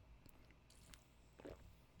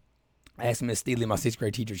 I asked Miss Steely, my 6th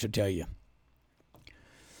grade teacher, she'll tell you.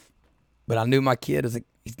 But I knew my kid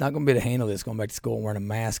he's not going to be able to handle this, going back to school and wearing a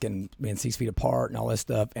mask and being 6 feet apart and all that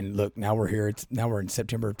stuff. And look, now we're here. Now we're in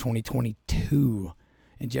September of 2022,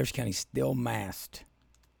 and Jefferson County still masked.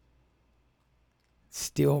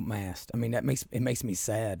 Still masked. I mean, it makes me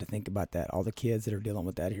sad to think about that. All the kids that are dealing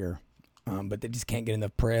with that here. but they just can't get in the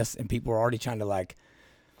press, and people are already trying to like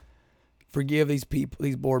forgive these people,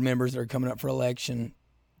 these board members that are coming up for election,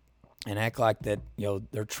 and act like that,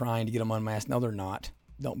 they're trying to get them unmasked. No, they're not.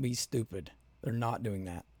 Don't be stupid. They're not doing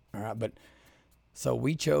that. All right, but so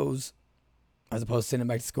we chose, as opposed to sending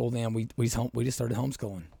them back to school, then we just started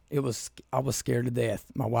homeschooling. I was scared to death.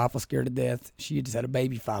 My wife was scared to death. She had just had a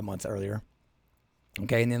baby 5 months earlier.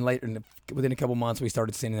 Okay, and then later, within a couple months, we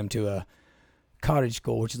started sending them to a cottage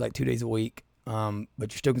school, which is like 2 days a week, but you're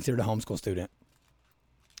still considered a homeschool student,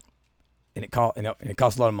 and it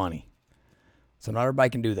costs a lot of money. So not everybody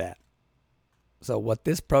can do that. So what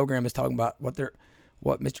this program is talking about,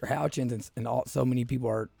 what Mr. Houchins and so many people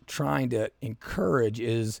are trying to encourage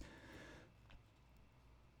is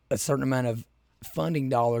a certain amount of funding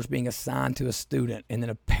dollars being assigned to a student, and then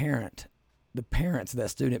the parents of that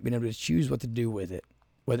student being able to choose what to do with it,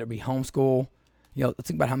 whether it be homeschool. Let's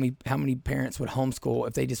think about how many parents would homeschool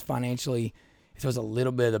if they just financially, if there was a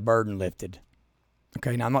little bit of the burden lifted.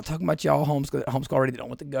 Okay, now I'm not talking about y'all homeschool already. They don't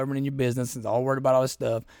want the government in your business. It's all worried about all this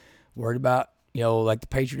stuff, worried about like the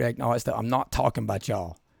Patriot Act and all that stuff. I'm not talking about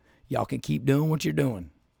y'all. Y'all can keep doing what you're doing.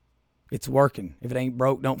 It's working. If it ain't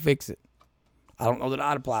broke, don't fix it. I don't know that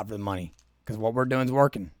I'd apply for the money because what we're doing is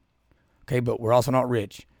working. Okay, but we're also not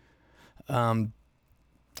rich. Talking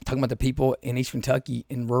about the people in East Kentucky,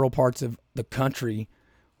 in rural parts of the country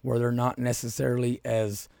where they're not necessarily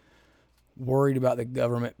as worried about the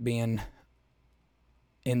government being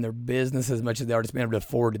in their business as much as they are just being able to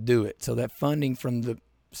afford to do it. So that funding from the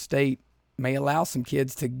state may allow some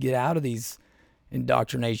kids to get out of these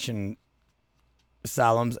indoctrination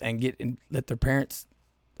asylums and let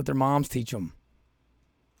their moms teach them.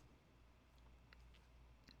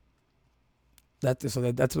 That's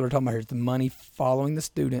what we're talking about here. It's the money following the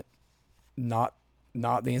student, not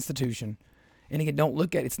the institution. And again, don't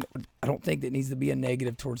look at it. I don't think that it needs to be a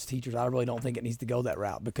negative towards teachers. I really don't think it needs to go that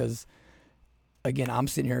route because, again, I'm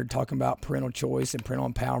sitting here talking about parental choice and parental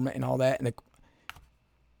empowerment and all that. And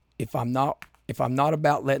if I'm not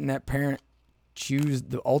about letting that parent choose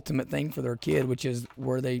the ultimate thing for their kid, which is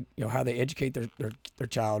where they, how they educate their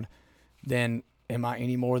child, then am I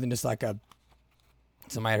any more than just like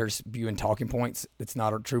somebody who's spewing talking points that's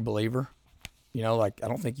not a true believer? Like I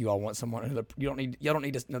don't think you all want you don't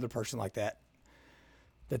need another person like that.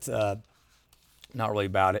 That's not really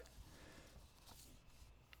about it.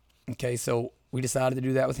 Okay, so we decided to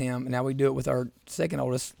do that with him, and now we do it with our second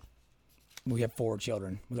oldest. We have 4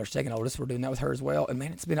 children. With our second oldest, we're doing that with her as well, and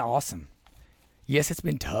man, it's been awesome. Yes, it's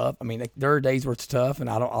been tough. I mean, there are days where it's tough, and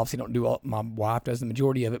I obviously don't do my wife does the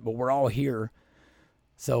majority of it, but we're all here,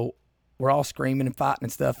 so we're all screaming and fighting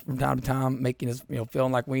and stuff from time to time, making us,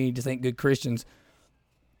 feeling like we just ain't good Christians,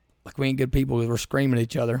 like we ain't good people because we're screaming at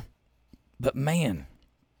each other. But man,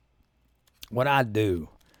 what I do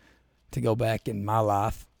to go back in my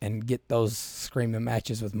life and get those screaming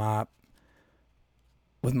matches with my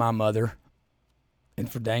mother,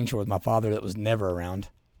 and for dang sure with my father that was never around,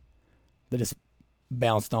 that just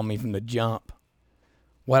bounced on me from the jump.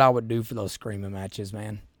 What I would do for those screaming matches,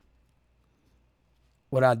 man.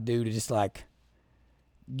 What I'd do to just like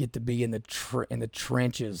get to be in the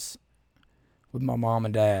trenches with my mom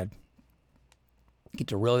and dad. Get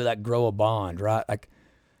to really like grow a bond, right? Like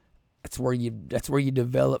that's where you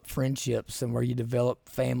develop friendships and where you develop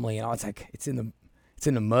family and all. It's like it's in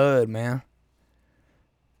the mud, man.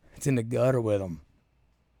 It's in the gutter with them.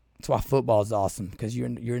 That's why football is awesome, because you're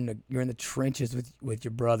in the trenches with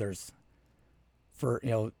your brothers for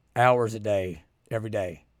hours a day, every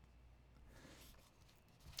day.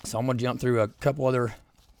 So I'm gonna jump through a couple other.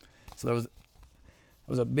 So there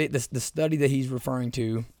was a bit. The study that he's referring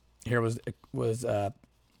to here was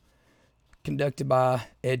conducted by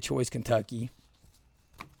Ed Choice, Kentucky.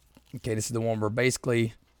 Okay, this is the one where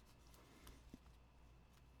basically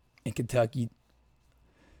in Kentucky, it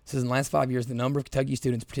says in the last 5 years, the number of Kentucky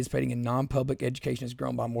students participating in non-public education has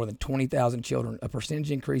grown by more than 20,000 children, a percentage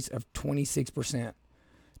increase of 26%.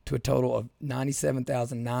 To a total of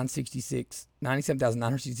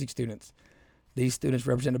 97,966 students. These students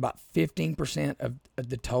represent about 15% of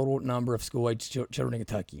the total number of school-age children in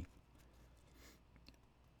Kentucky.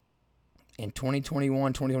 In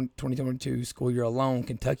 2021-2022 school year alone,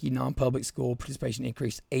 Kentucky non-public school participation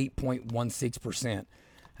increased 8.16%.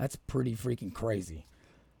 That's pretty freaking crazy.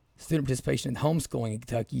 Student participation in homeschooling in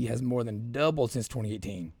Kentucky has more than doubled since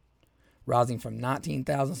 2018. Rising from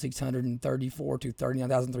 19,634 to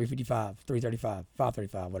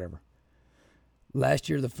 535, whatever. Last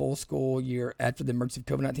year, the full school year after the emergence of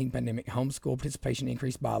COVID-19 pandemic, homeschool participation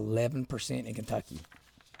increased by 11% in Kentucky.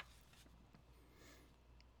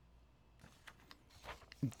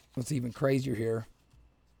 What's even crazier here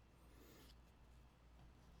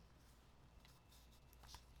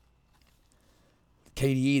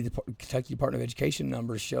KDE, the Kentucky Department of Education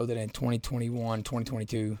numbers show that in 2021,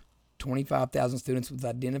 2022, 25,000 students with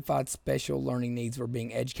identified special learning needs were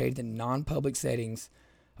being educated in non-public settings,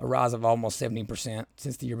 a rise of almost 17%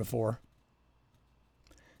 since the year before.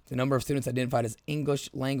 The number of students identified as English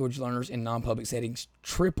language learners in non-public settings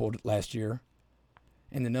tripled last year,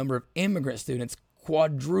 and the number of immigrant students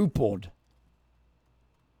quadrupled.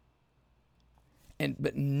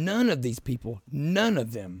 But none of these people, none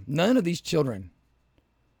of these children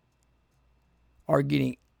are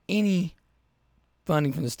getting any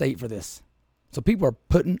funding from the state for this. So people are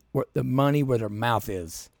putting the money where their mouth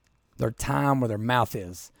is, their time where their mouth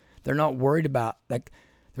is. They're not worried about, like,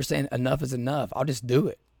 they're saying enough is enough. I'll just do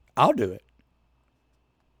it. I'll do it.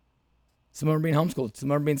 Some of them are being homeschooled.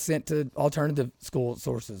 Some of them are being sent to alternative school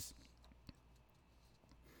sources.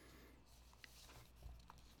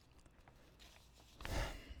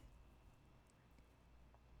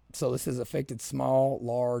 So this has affected small,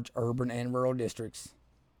 large, urban, and rural districts.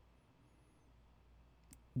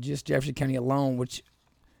 Just Jefferson County alone, which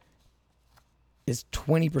is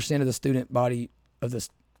 20% of the student body of the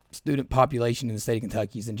student population in the state of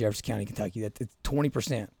Kentucky, is in Jefferson County, Kentucky. That's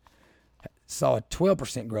 20%. Saw a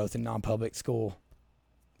 12% growth in non-public school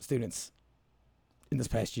students in this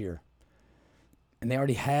past year. And they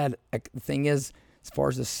already had, the thing is, as far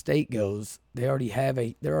as the state goes, we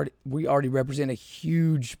already represent a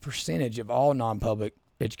huge percentage of all non-public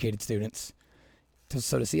educated students.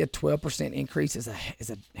 So to see a 12% increase is a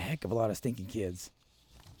heck of a lot of stinking kids.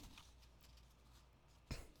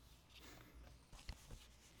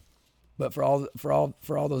 But for all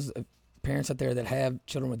those parents out there that have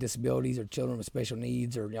children with disabilities or children with special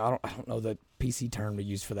needs, or I don't know the PC term to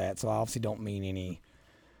use for that, so I obviously don't mean any.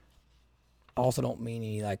 Also don't mean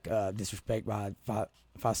any disrespect by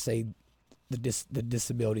if I say the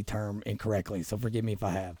disability term incorrectly. So forgive me if I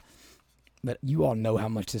have. But you all know how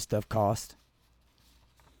much this stuff costs.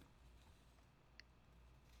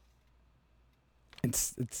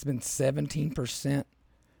 It's been 17%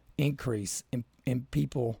 increase in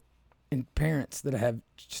people, in parents that have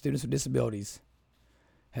students with disabilities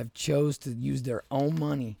have chose to use their own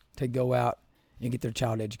money to go out and get their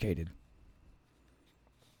child educated.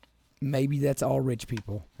 Maybe that's all rich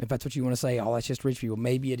people. If that's what you want to say, that's just rich people.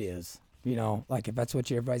 Maybe it is. If that's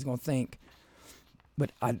what everybody's going to think.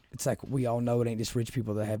 But it's like we all know it ain't just rich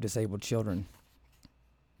people that have disabled children.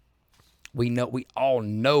 We all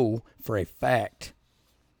know for a fact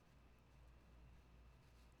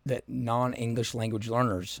that non-English language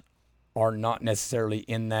learners are not necessarily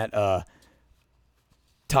in that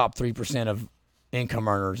top 3% of income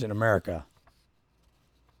earners in America.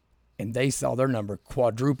 And they saw their number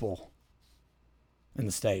quadruple in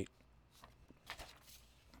the state.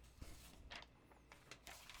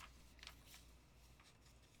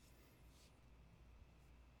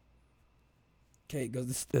 Okay,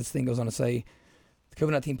 this thing goes on to say, the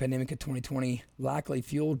COVID-19 pandemic of 2020 likely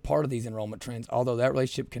fueled part of these enrollment trends, although that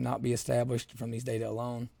relationship cannot be established from these data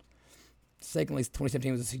alone. Secondly,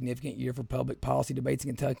 2017 was a significant year for public policy debates in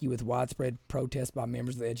Kentucky, with widespread protests by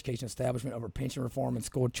members of the education establishment over pension reform and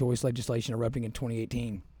school choice legislation erupting in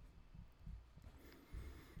 2018.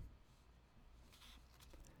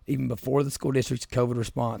 Even before the school district's COVID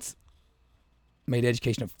response made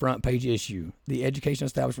education a front-page issue, the education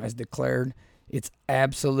establishment has declared its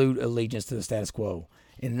absolute allegiance to the status quo.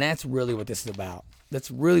 And that's really what this is about. That's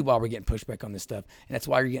really why we're getting pushback on this stuff. And that's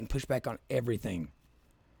why you're getting pushback on everything.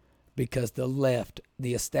 Because the left,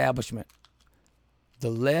 the establishment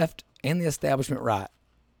and the establishment right,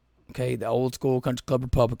 okay, the old school country club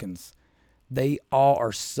Republicans, they all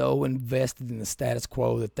are so invested in the status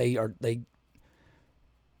quo that they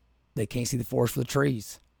can't see the forest for the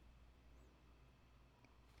trees.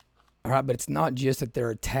 All right, but it's not just that they're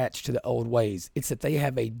attached to the old ways. It's that they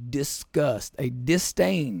have a disgust, a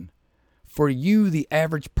disdain for you, the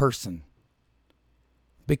average person,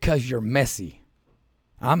 because you're messy.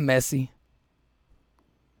 I'm messy.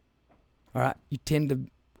 All right, you tend to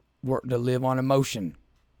live on emotion.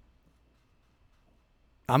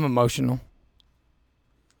 I'm emotional.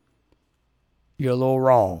 You're a little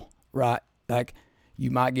raw, right? Like, you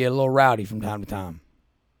might get a little rowdy from time to time.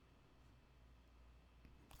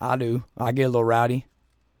 I do. I get a little rowdy.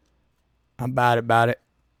 I'm bad about it.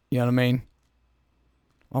 You know what I mean?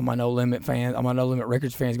 All my No Limit fans, all my No Limit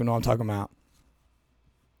Records fans gonna know what I'm talking about.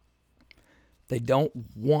 They don't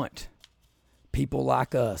want people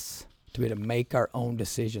like us to be able to make our own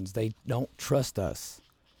decisions. They don't trust us.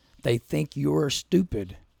 They think you're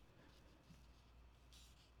stupid.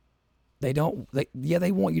 They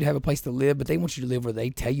want you to have a place to live, but they want you to live where they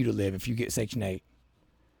tell you to live if you get Section 8.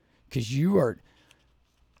 Because you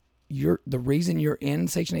the reason you're in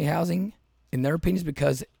Section 8 housing, in their opinion, is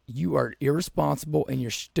because you are irresponsible and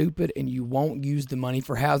you're stupid and you won't use the money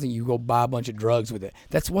for housing. You go buy a bunch of drugs with it.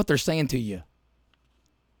 That's what they're saying to you.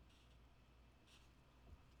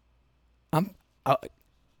 I'm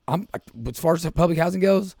as far as public housing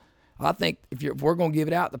goes, I think if we're going to give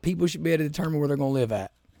it out, the people should be able to determine where they're going to live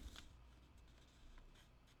at.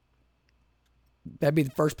 That'd be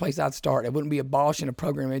the first place I'd start. It wouldn't be abolishing a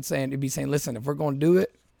program. It'd be saying, listen, if we're going to do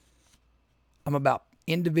it, I'm about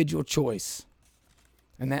individual choice.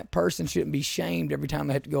 And that person shouldn't be shamed every time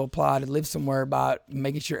they have to go apply to live somewhere by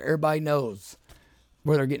making sure everybody knows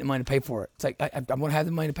where they're getting the money to pay for it. It's like, I'm going to have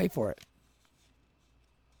the money to pay for it.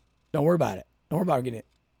 Don't worry about it. Don't worry about getting it.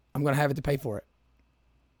 I'm going to have it to pay for it.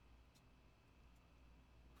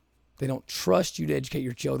 They don't trust you to educate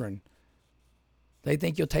your children. They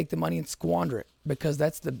think you'll take the money and squander it because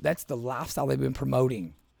that's the lifestyle they've been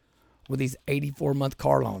promoting with these 84-month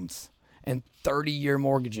car loans and 30-year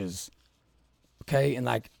mortgages, okay, and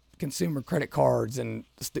like consumer credit cards and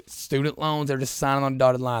student loans. They're just signing on the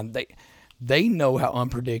dotted line. They know how our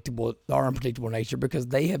unpredictable nature because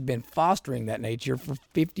they have been fostering that nature for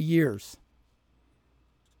 50 years.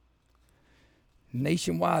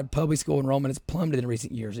 Nationwide, public school enrollment has plummeted in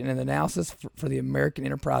recent years. In an analysis for the American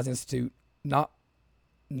Enterprise Institute, Nat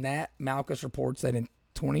Malkus reports that in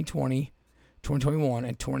 2020, 2021,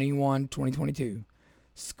 and 2022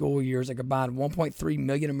 school years, a combined 1.3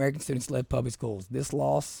 million American students left public schools. This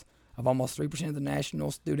loss of almost 3% of the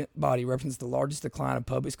national student body represents the largest decline of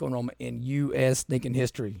public school enrollment in U.S. thinking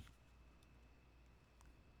history.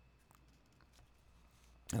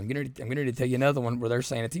 I'm going to tell you another one where they're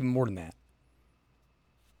saying it's even more than that.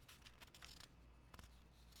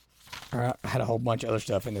 All right, I had a whole bunch of other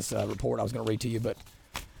stuff in this report I was going to read to you, but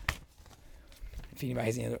if anybody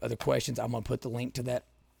has any other questions, I'm going to put the link to that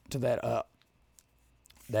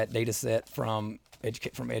data set from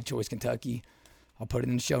EdChoice Kentucky. I'll put it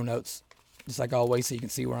in the show notes, just like always, so you can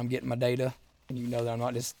see where I'm getting my data, and you know that I'm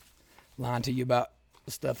not just lying to you about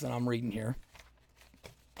the stuff that I'm reading here.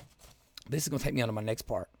 This is going to take me on to my next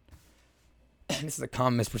part. This is a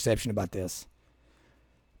common misperception about this.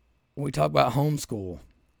 When we talk about homeschool,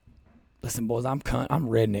 listen, boys, I'm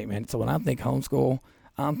redneck, man. So when I think homeschool,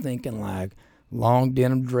 I'm thinking like long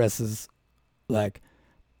denim dresses, like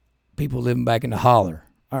people living back in the holler.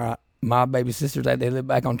 All right, my baby sisters, they live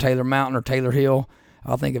back on Taylor Mountain or Taylor Hill.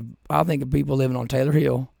 I'll think of people living on Taylor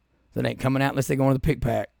Hill that ain't coming out unless they go into the pick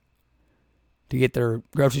pack to get their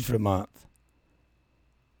groceries for the month.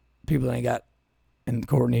 People that ain't got, and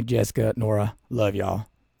Courtney, Jessica, Nora, love y'all.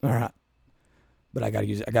 All right, but I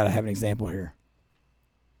gotta have an example here.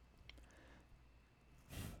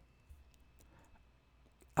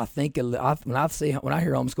 I think when I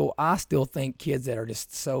hear homeschool, I still think kids that are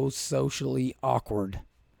just so socially awkward,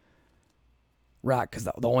 right? Because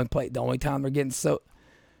the only time they're getting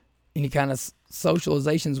any kind of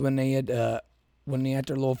socializations when they had their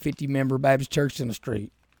little 50-member Baptist church in the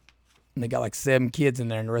street, and they got like 7 kids in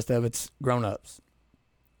there, and the rest of it's grown-ups.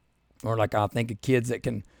 Or like I think of kids that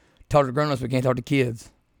can talk to grown-ups but can't talk to kids.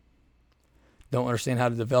 Don't understand how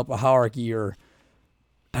to develop a hierarchy or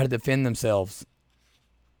how to defend themselves.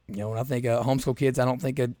 You know, when I think of homeschool kids, I don't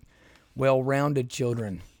think of well-rounded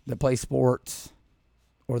children that play sports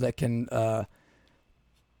or that can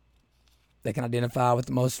identify with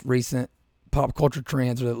the most recent pop culture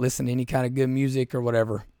trends or that listen to any kind of good music or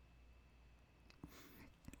whatever.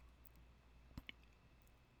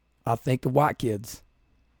 I think of white kids.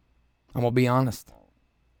 I'm going to be honest.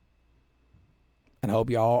 And I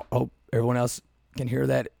hope everyone else can hear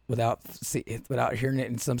that without hearing it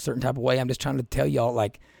in some certain type of way. I'm just trying to tell y'all,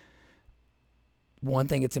 like, one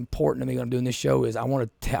thing that's important to me when I'm doing this show is I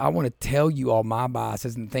want to tell you all my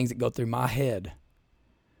biases and things that go through my head.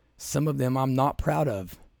 Some of them I'm not proud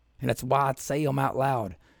of, and that's why I say them out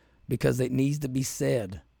loud, because it needs to be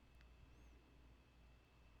said.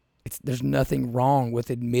 There's nothing wrong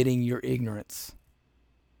with admitting your ignorance.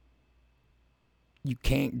 You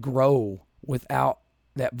can't grow without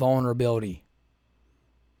that vulnerability.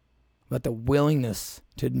 But the willingness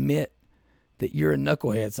to admit that you're a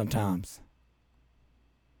knucklehead sometimes.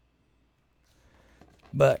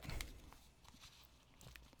 But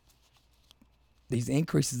these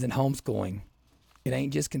increases in homeschooling, it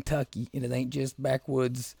ain't just Kentucky, and it ain't just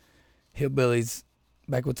backwoods Southern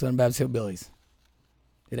Baptist hillbillies.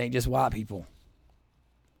 It ain't just white people.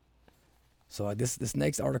 So this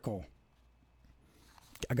next article,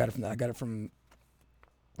 I got it from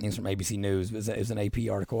ABC News. It was an AP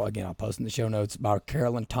article. Again, I'll post in the show notes, by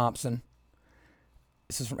Carolyn Thompson.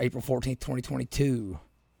 This is from April 14th, 2022.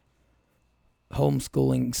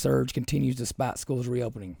 Homeschooling surge continues despite schools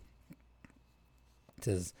reopening. It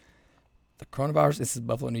says, the coronavirus, this is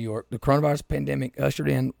Buffalo, New York, the coronavirus pandemic ushered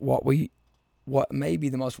in what may be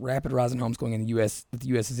the most rapid rise in homeschooling in the U.S. that the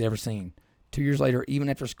U.S. has ever seen. 2 years later, even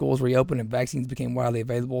after schools reopened and vaccines became widely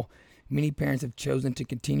available, many parents have chosen to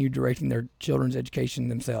continue directing their children's education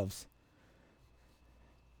themselves.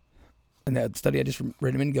 And that study I just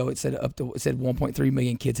read a minute ago, it said 1.3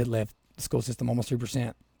 million kids had left the school system, almost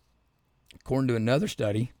 3%. According to another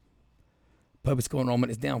study, public school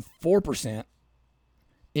enrollment is down 4%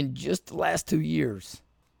 in just the last 2 years.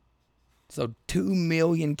 So 2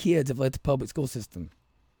 million kids have left the public school system.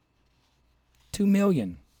 2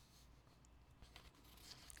 million.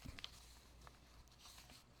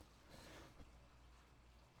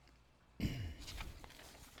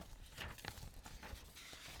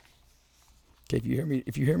 Okay,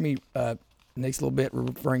 if you hear me next little bit, we're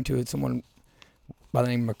referring to someone by the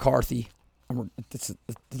name of McCarthy. The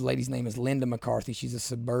lady's name is Linda McCarthy. She's a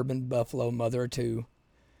suburban Buffalo mother of two.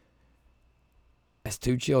 Has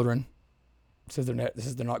 2 children. Says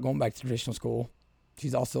they're not going back to traditional school.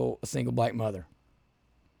 She's also a single black mother.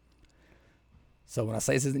 So when I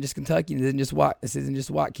say this isn't just Kentucky, this isn't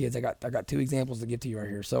just white kids. I got 2 examples to give to you right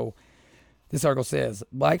here. So this article says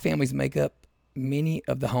black families make up many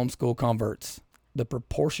of the homeschool converts. The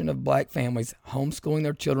proportion of black families homeschooling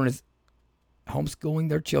their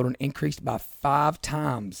children increased by 5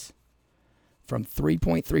 times, from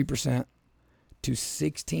 3.3% to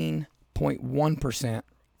 16.1%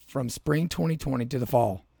 from spring 2020 to the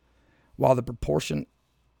fall, while the proportion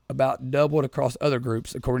about doubled across other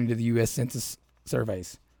groups, according to the U.S. Census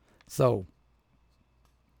surveys. So,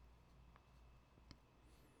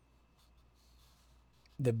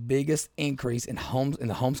 the biggest increase in the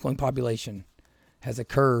homeschooling population has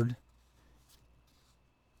occurred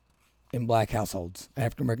in black households,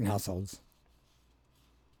 African American households.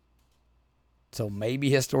 So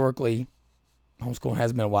maybe historically, homeschooling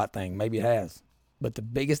has been a white thing. Maybe it has. But the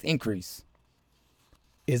biggest increase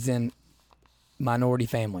is in minority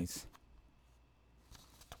families.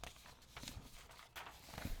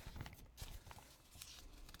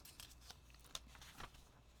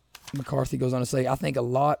 McCarthy goes on to say, I think a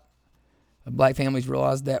lot of black families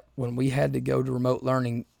realized that when we had to go to remote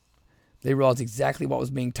learning, they realized exactly what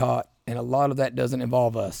was being taught, and a lot of that doesn't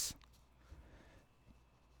involve us.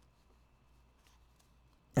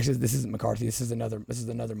 Actually, this isn't McCarthy. This is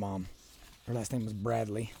another mom. Her last name was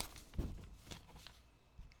Bradley.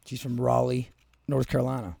 She's from Raleigh, North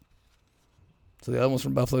Carolina. So the other one's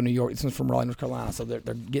from Buffalo, New York. This one's from Raleigh, North Carolina. So they're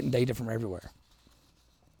getting data from everywhere.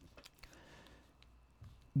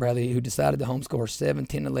 Bradley, who decided to homeschool her 7,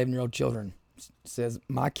 10, 11-year-old children, says,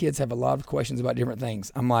 my kids have a lot of questions about different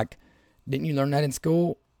things. I'm like, didn't you learn that in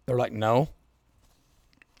school? They're like, no.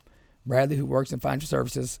 Bradley, who works in financial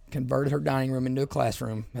services, converted her dining room into a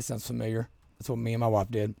classroom. That sounds familiar. That's what me and my wife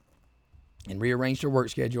did. And rearranged her work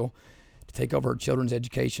schedule to take over her children's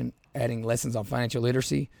education, adding lessons on financial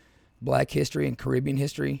literacy, black history, and Caribbean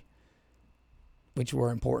history, which were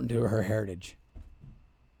important to her heritage.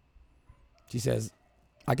 She says,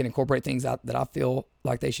 I can incorporate things that I feel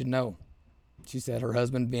like they should know. She said her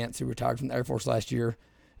husband, Vince, who retired from the Air Force last year,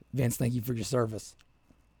 Vince, thank you for your service.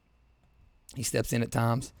 He steps in at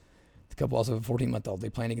times. The couple also have a 14-month-old. They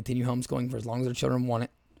plan to continue homeschooling for as long as their children want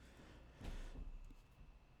it.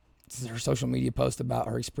 Her social media posts about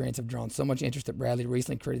her experience have drawn so much interest that Bradley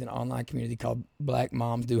recently created an online community called Black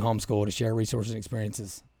Moms Do Homeschool to share resources and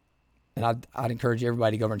experiences. And I'd encourage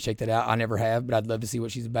everybody to go over and check that out. I never have, but I'd love to see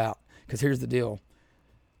what she's about. Because here's the deal.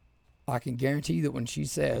 I can guarantee you that when she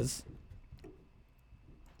says,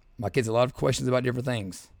 my kids have a lot of questions about different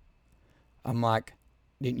things, I'm like,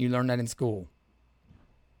 didn't you learn that in school?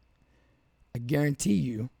 I guarantee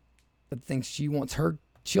you that the things she wants her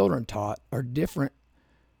children taught are different,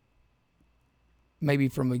 maybe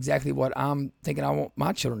from exactly what I'm thinking I want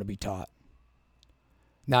my children to be taught.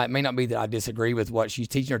 Now, it may not be that I disagree with what she's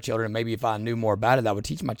teaching her children. Maybe if I knew more about it, I would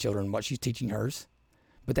teach my children what she's teaching hers.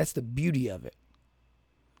 But that's the beauty of it.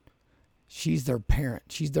 She's their parent.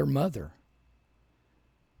 She's their mother.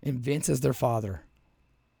 And Vince is their father.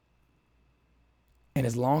 And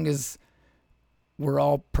as long as we're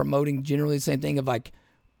all promoting generally the same thing of like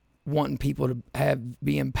wanting people to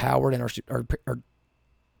be empowered and our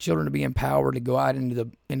children to be empowered to go out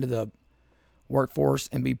into the workforce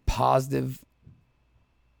and be positive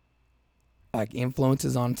like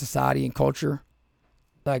influences on society and culture.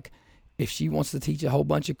 Like if she wants to teach a whole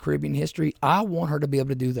bunch of Caribbean history, I want her to be able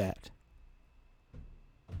to do that.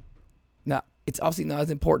 Now, it's obviously not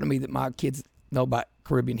as important to me that my kids know about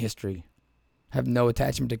Caribbean history, have no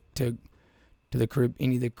attachment to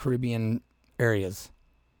any of the Caribbean areas.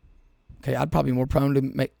 Okay, I'd probably be more prone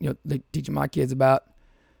to teaching my kids about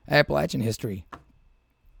Appalachian history,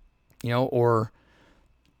 or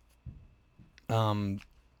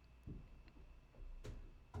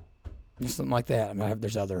just something like that. I mean, I'm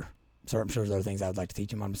sure there's other things I would like to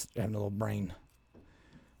teach them. I'm just having a little brain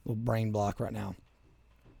block right now.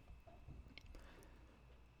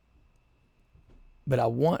 But I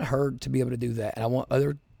want her to be able to do that, and I want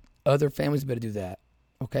other families to be able to do that.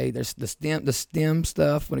 Okay, there's the STEM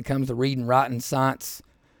stuff when it comes to reading, writing, science,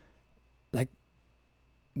 like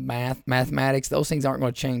mathematics. Those things aren't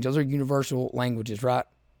going to change. Those are universal languages, right?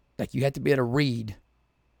 Like you have to be able to read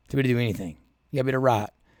to be able to do anything. You got to be able to write.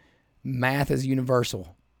 Math is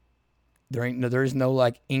universal. There is no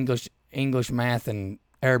like English math and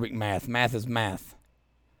Arabic math. Math is math.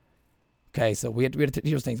 Okay, so we have to be able to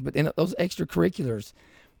teach those things. But in those extracurriculars,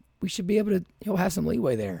 we should be able to have some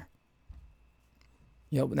leeway there.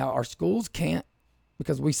 Now our schools can't,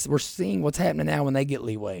 because we're seeing what's happening now when they get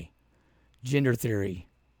leeway. Gender theory.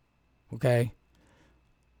 Okay?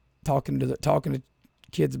 Talking to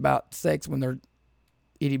kids about sex when they're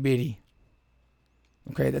itty bitty.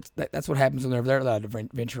 Okay, that's what happens when they're allowed to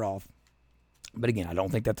venture off. But again, I don't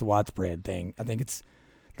think that's a widespread thing. I think it's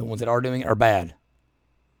the ones that are doing it are bad.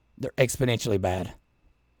 They're exponentially bad.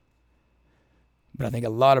 But I think a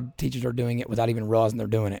lot of teachers are doing it without even realizing they're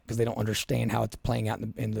doing it because they don't understand how it's playing out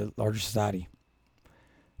in the larger society.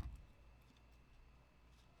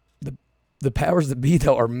 The powers that be,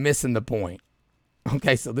 though, are missing the point.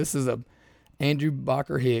 Okay, so this is Andrew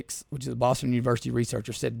Bacher Hicks, which is a Boston University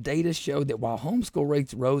researcher, said data showed that while homeschool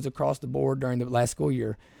rates rose across the board during the last school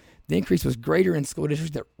year, the increase was greater in school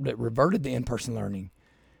districts that reverted to in-person learning,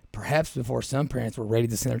 perhaps before some parents were ready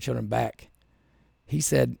to send their children back. He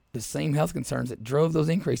said the same health concerns that drove those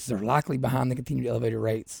increases are likely behind the continued elevated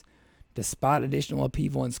rates. Despite additional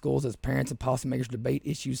upheaval in schools as parents and policymakers debate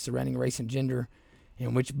issues surrounding race and gender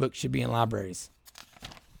and which books should be in libraries.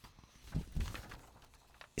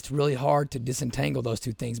 It's really hard to disentangle those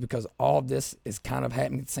two things because all of this is kind of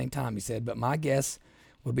happening at the same time, he said. But my guess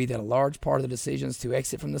would be that a large part of the decisions to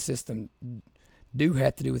exit from the system do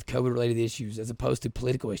have to do with COVID-related issues as opposed to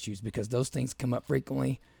political issues because those things come up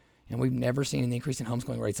frequently, and we've never seen an increase in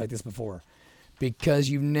homeschooling rates like this before because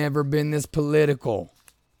you've never been this political.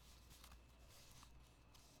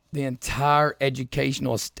 The entire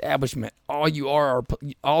educational establishment, all of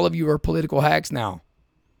you are political hacks now.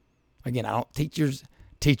 Again,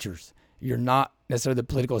 teachers, you're not necessarily the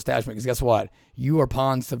political establishment because guess what? You are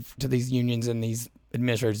pawns to these unions and these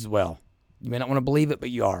administrators as well. You may not want to believe it, but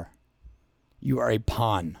you are. You are a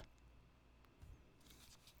pawn.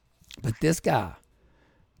 But this guy,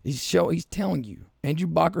 he's telling you, Andrew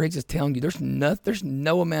Bacher Hicks is telling you, there's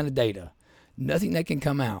no amount of data, nothing that can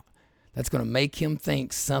come out that's going to make him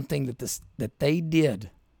think something that they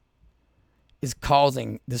did is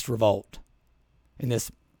causing this revolt and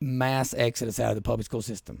this mass exodus out of the public school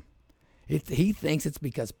system. He thinks it's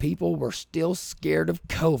because people were still scared of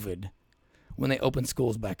COVID when they opened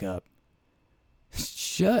schools back up.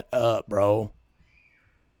 Shut up, bro.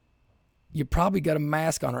 You probably got a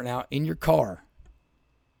mask on right now in your car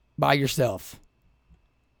by yourself.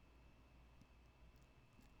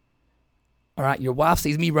 All right, your wife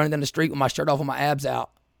sees me running down the street with my shirt off and my abs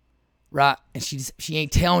out, right? And she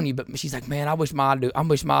ain't telling you, but she's like, man, I wish my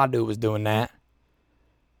dude was doing that.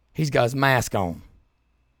 He's got his mask on.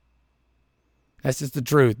 That's just the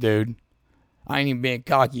truth, dude. I ain't even being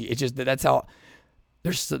cocky. It's just that's how.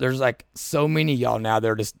 There's like so many of y'all now.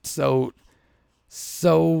 They're just so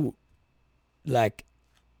like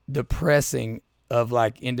depressing of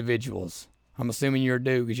like individuals. I'm assuming you're a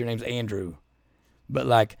dude because your name's Andrew, but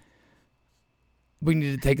like we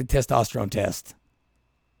need to take the testosterone test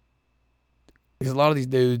because a lot of these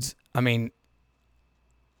dudes. I mean,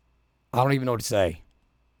 I don't even know what to say.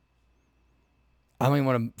 I don't even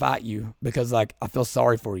want to fight you because like I feel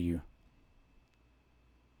sorry for you.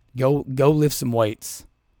 Go lift some weights.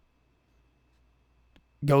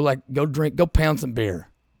 Go drink, go pound some beer.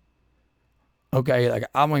 Okay, like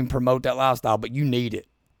I don't even promote that lifestyle, but you need it.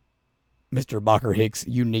 Mr. Bacher Hicks,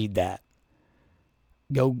 you need that.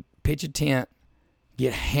 Go pitch a tent,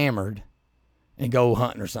 get hammered, and go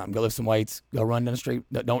hunting or something. Go lift some weights, go run down the street.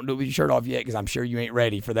 Don't do it with your shirt off yet because I'm sure you ain't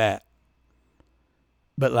ready for that.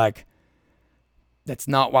 But like, that's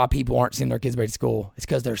not why people aren't sending their kids back to school. It's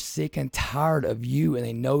because they're sick and tired of you, and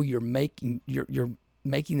they know you're making the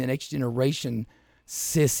next generation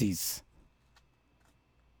sissies.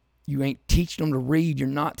 You ain't teaching them to read. You're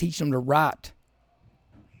not teaching them to write.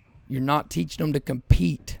 You're not teaching them to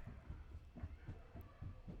compete.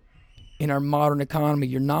 In our modern economy,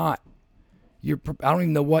 you're not. I don't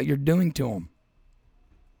even know what you're doing to them.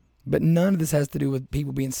 But none of this has to do with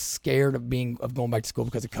people being scared of going back to school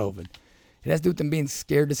because of COVID. It has to do with them being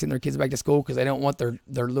scared to send their kids back to school because they don't want their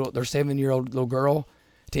 7-year-old little girl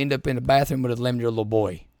to end up in the bathroom with a 11-year-old little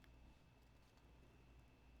boy.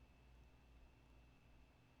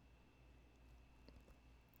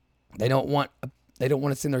 They don't want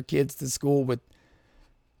to send their kids to school with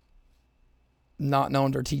not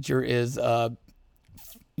knowing their teacher is having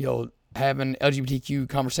LGBTQ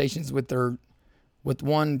conversations with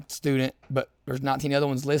one student, but there's 19 other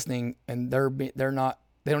ones listening, and they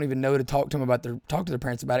don't even know to talk to their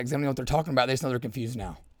parents about it because they don't know what they're talking about. They just know they're confused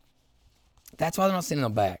now. That's why they're not sending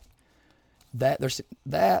them back.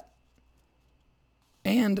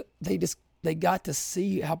 And they got to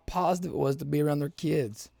see how positive it was to be around their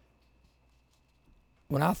kids.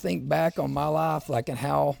 When I think back on my life, like, and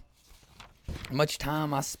how much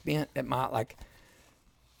time I spent in my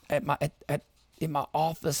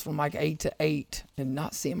office from like 8 to 8 and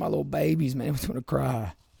not seeing my little babies, man, I was going to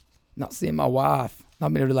cry. Not seeing my wife,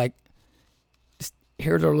 not being able to like just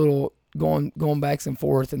hear their little going backs and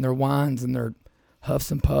forth and their whines and their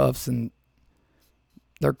huffs and puffs and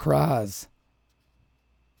their cries.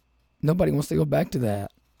 Nobody wants to go back to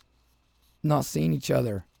that. Not seeing each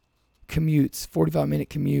other. Commutes, 45-minute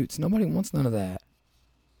commutes. Nobody wants none of that.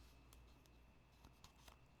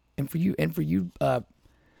 And for you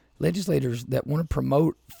legislators that want to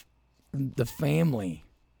promote the family,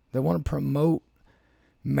 that want to promote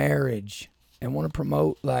marriage and want to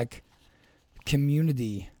promote like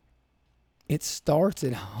community, it starts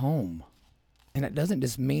at home. And it doesn't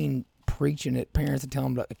just mean preaching at parents and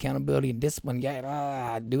telling them accountability and discipline.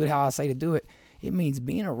 Yeah, do it how I say to do it. It means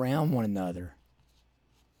being around one another.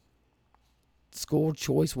 School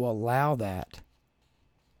choice will allow that.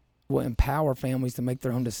 Will empower families to make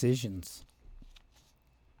their own decisions.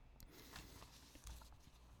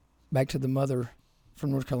 Back to the mother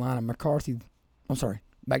from North Carolina, back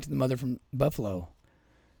to the mother from Buffalo.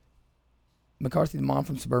 McCarthy, the mom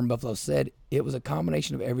from suburban Buffalo, said it was a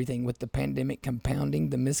combination of everything, with the pandemic compounding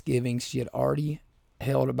the misgivings she had already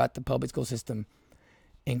held about the public school system,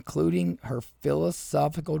 including her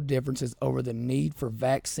philosophical differences over the need for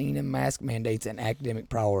vaccine and mask mandates and academic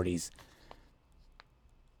priorities.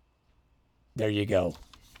 There you go.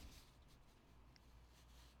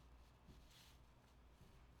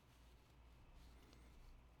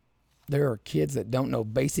 There are kids that don't know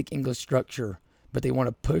basic English structure, but they want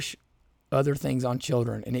to push other things on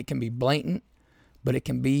children, and it can be blatant, but it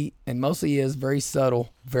can be, and mostly is, very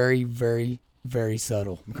subtle, very, very, very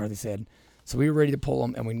subtle, McCarthy said. So we were ready to pull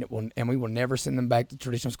them, and we will never send them back to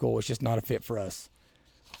traditional school. It's just not a fit for us.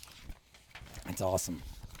 That's awesome.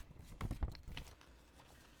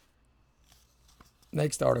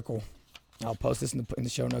 Next article, I'll post this in the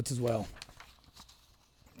show notes as well.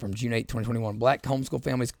 From June 8, 2021. Black homeschool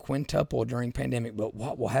families quintuple during pandemic, but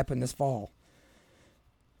what will happen this fall?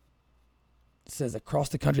 It says across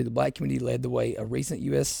the country, the black community led the way. A recent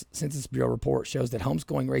U.S. Census Bureau report shows that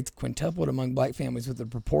homeschooling rates quintupled among black families, with the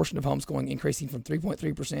proportion of homeschooling increasing from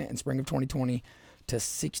 3.3% in spring of 2020 to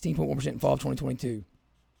 16.1% in fall of 2022.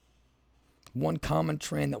 One common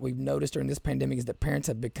trend that we've noticed during this pandemic is that parents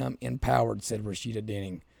have become empowered, said Rashida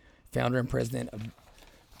Denning, founder and president of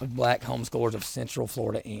Black Homeschoolers of Central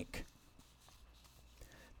Florida, Inc.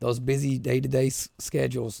 Those busy day-to-day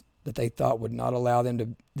schedules that they thought would not allow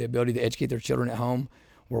them the ability to educate their children at home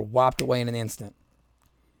were wiped away in an instant.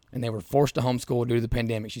 And they were forced to homeschool due to the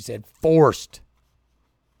pandemic. She said, forced.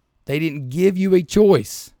 They didn't give you a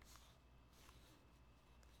choice.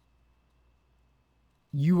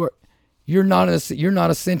 You're not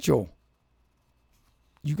essential.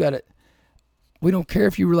 You got to. We don't care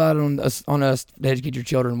if you relied on us to educate your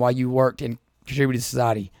children while you worked and contributed to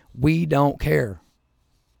society. We don't care.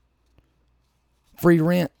 Free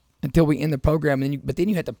rent until we end the program, but then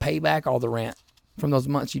you have to pay back all the rent from those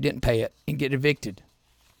months you didn't pay it and get evicted.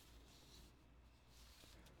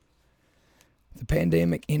 The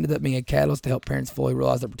pandemic ended up being a catalyst to help parents fully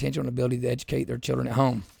realize their potential and ability to educate their children at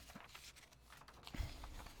home.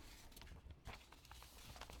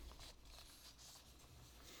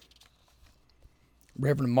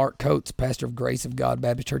 Reverend Mark Coates, pastor of Grace of God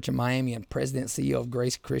Baptist Church in Miami and president and CEO of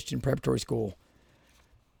Grace Christian Preparatory School,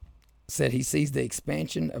 said he sees the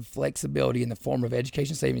expansion of flexibility in the form of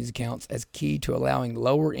education savings accounts as key to allowing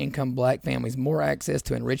lower-income black families more access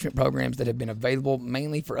to enrichment programs that have been available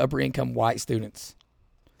mainly for upper-income white students.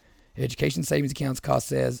 Education savings accounts, Cost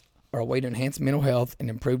says, are a way to enhance mental health and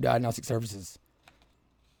improve diagnostic services.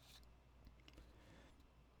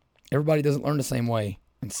 Everybody doesn't learn the same way,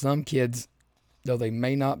 and some kids, though they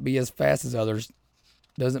may not be as fast as others,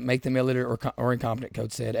 doesn't make them illiterate or incompetent,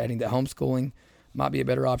 Coates said, adding that homeschooling might be a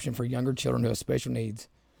better option for younger children who have special needs.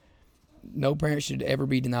 No parent should ever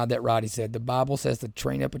be denied that right, he said. The Bible says to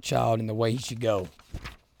train up a child in the way he should go.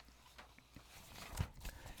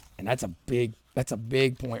 And that's a big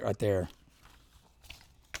point right there.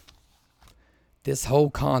 This whole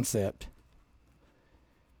concept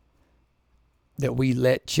that we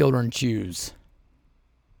let children choose,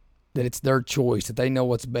 that it's their choice, that they know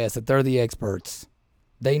what's best, that they're the experts,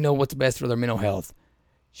 they know what's best for their mental health.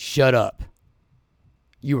 Shut up.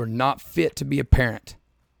 You are not fit to be a parent.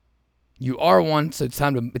 You are one, so it's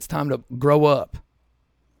time to grow up.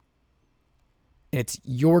 And it's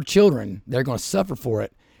your children. They're going to suffer for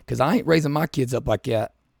it, because I ain't raising my kids up like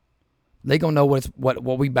that. They going to know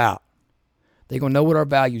what we about. They going to know what our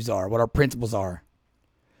values are, what our principles are.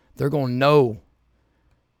 They're going to know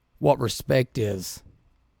what respect is,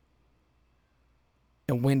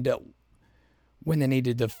 and when they need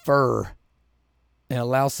to defer and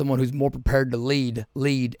allow someone who's more prepared to lead,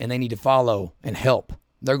 and they need to follow and help.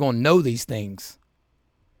 They're going to know these things.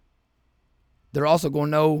 They're also going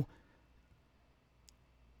to know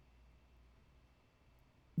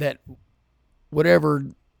that whatever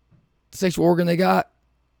sexual organ they got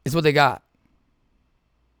is what they got.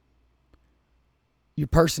 Your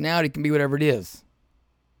personality can be whatever it is.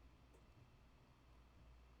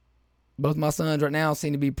 Both my sons right now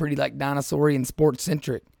seem to be pretty like dinosaur-y and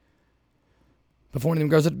sports-centric. Before one of them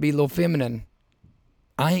grows up to be a little feminine,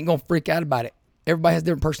 I ain't going to freak out about it. Everybody has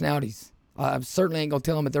different personalities. I certainly ain't going to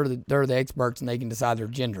tell them that they're the experts and they can decide their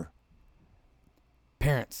gender.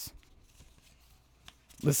 Parents,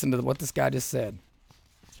 listen to what this guy just said.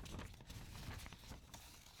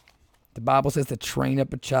 The Bible says to train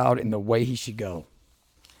up a child in the way he should go.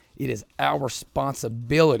 It is our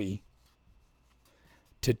responsibility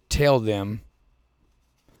to tell them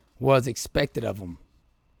what is expected of them.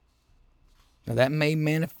 Now that may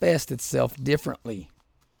manifest itself differently.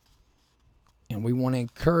 And we want to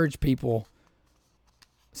encourage people,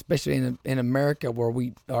 especially in America, where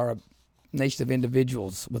we are a nation of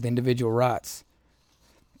individuals with individual rights.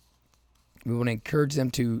 We want to encourage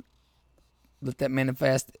them to let that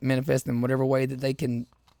manifest in whatever way that they can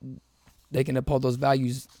uphold those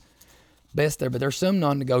values best there. But there's some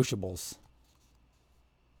non-negotiables.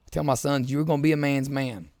 I tell my sons, you're going to be a man's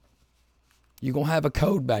man. You're going to have a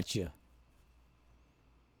code about you.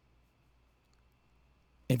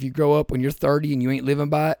 If you grow up when you're 30 and you ain't living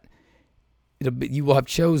by it, you will have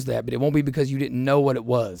chose that, but it won't be because you didn't know what it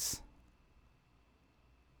was.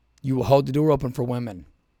 You will hold the door open for women.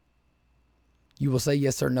 You will say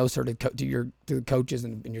yes sir, no sir to the coaches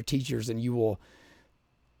and your teachers, and you will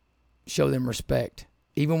show them respect.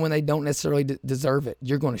 Even when they don't necessarily deserve it,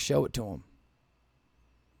 you're going to show it to them.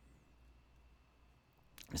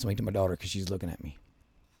 Let's speak to my daughter because she's looking at me.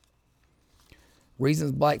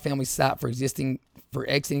 Reasons black families cite for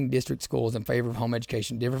exiting district schools in favor of home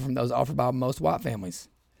education differ from those offered by most white families,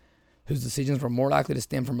 whose decisions were more likely to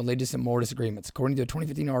stem from religious and moral disagreements. According to a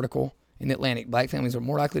 2015 article in The Atlantic, black families are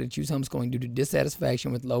more likely to choose homeschooling due to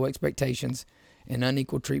dissatisfaction with low expectations and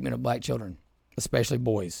unequal treatment of black children, especially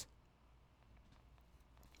boys.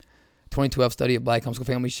 A 2012 study of black homeschool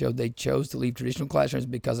families showed they chose to leave traditional classrooms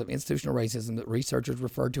because of institutional racism that researchers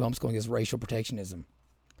referred to homeschooling as racial protectionism.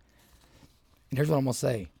 And here's what I'm going to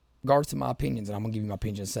say, regardless to my opinions, and I'm going to give you my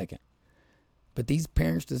opinion in a second. But these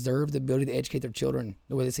parents deserve the ability to educate their children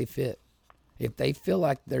the way they see fit. If they feel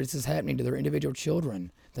like this is happening to their individual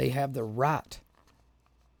children, they have the right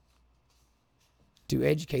to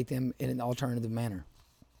educate them in an alternative manner.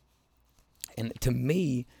 And to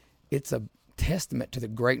me, it's a testament to the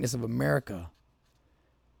greatness of America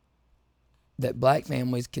that black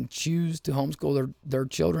families can choose to homeschool their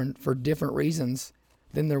children for different reasons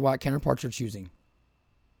than their white counterparts are choosing.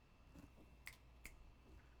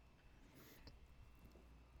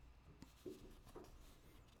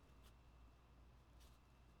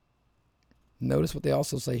 Notice what they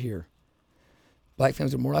also say here. Black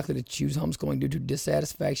families are more likely to choose homeschooling due to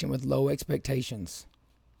dissatisfaction with low expectations.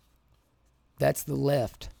 That's the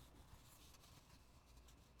left.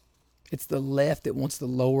 It's the left that wants the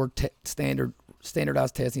lower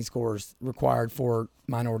standardized testing scores required for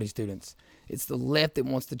minority students. It's the left that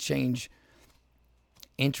wants to change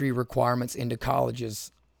entry requirements into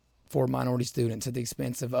colleges for minority students at the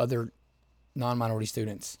expense of other non-minority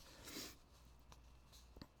students.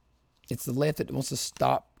 It's the left that wants to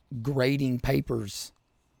stop grading papers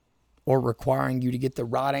or requiring you to get the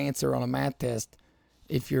right answer on a math test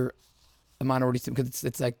if you're a minority student, because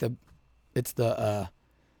it's like the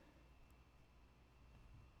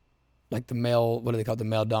male, what do they call it? The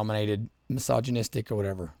male dominated, misogynistic or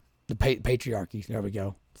whatever. The patriarchy. There we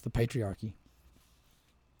go. It's the patriarchy.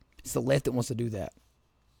 It's the left that wants to do that.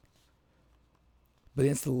 But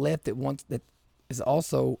it's the left that is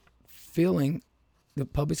also feeling the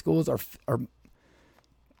public schools are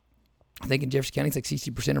I think in Jefferson County it's like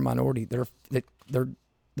 60% are minority. They're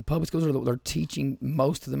the public schools they're teaching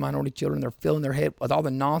most of the minority children. They're filling their head with all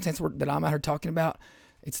the nonsense that I'm out here talking about.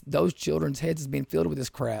 It's those children's heads is being filled with this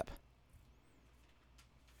crap.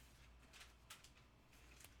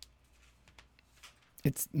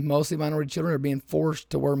 It's mostly minority children are being forced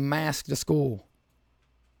to wear masks to school.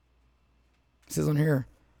 It says on here,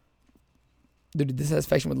 due to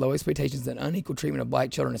dissatisfaction with low expectations and unequal treatment of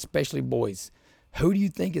black children, especially boys. Who do you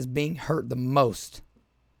think is being hurt the most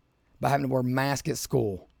by having to wear masks at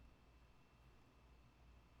school?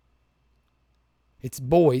 It's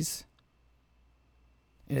boys,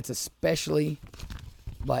 and it's especially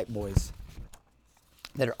black boys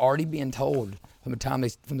that are already being told from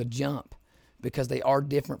the jump, because they are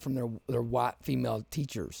different from their white female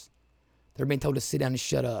teachers. They're being told to sit down and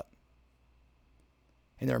shut up.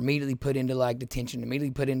 And they're immediately put into like detention,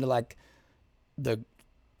 immediately put into like the,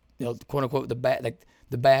 quote unquote, the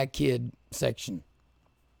bad kid section.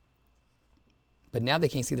 But now they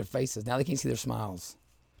can't see their faces. Now they can't see their smiles.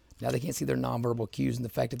 Now they can't see their nonverbal cues and the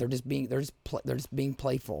fact that they're just being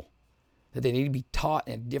playful. That they need to be taught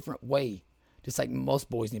in a different way, just like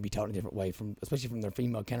most boys need to be taught in a different way, especially from their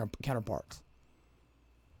female counterparts.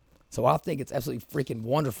 So I think it's absolutely freaking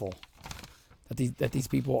wonderful that these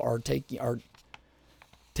people are taking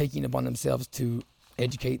upon themselves to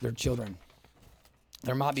educate their children.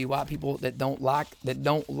 There might be white people that don't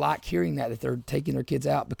like hearing that they're taking their kids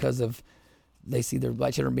out because of they see their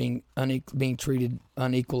black children being treated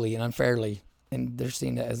unequally and unfairly, and they're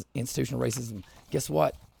seeing that as institutional racism. Guess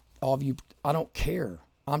what? All of you, I don't care.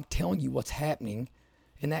 I'm telling you what's happening,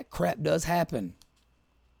 and that crap does happen.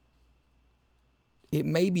 It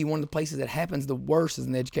may be one of the places that happens the worst is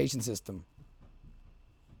in the education system.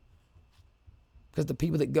 Because the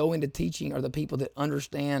people that go into teaching are the people that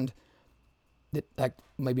understand that, like,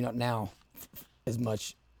 maybe not now as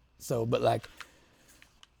much so, but like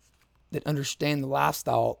that understand the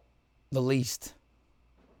lifestyle the least.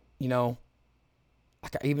 You know,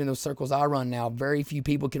 like even in those circles I run now, very few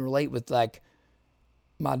people can relate with like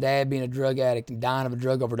my dad being a drug addict and dying of a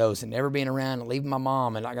drug overdose and never being around and leaving my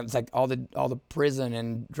mom, and it's like all the prison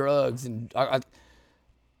and drugs and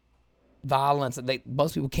violence.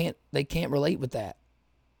 Most people can't relate with that.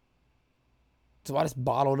 So I just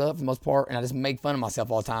bottled up for the most part, and I just make fun of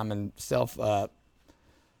myself all the time and self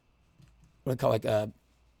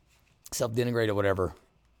self-denigrate or whatever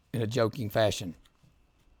in a joking fashion.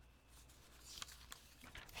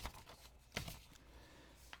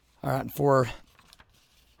 All right, for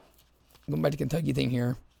going back to Kentucky thing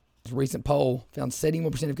here, a recent poll found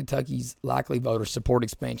 71% of Kentucky's likely voters support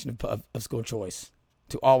expansion of school choice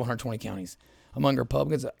to all 120 counties. Among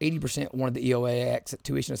Republicans, 80% wanted the EOA Act's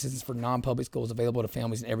tuition assistance for non-public schools available to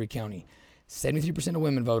families in every county. 73% of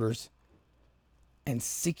women voters and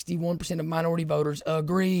 61% of minority voters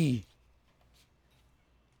agree.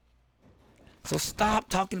 So stop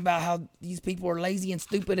talking about how these people are lazy and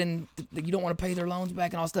stupid and you don't want to pay their loans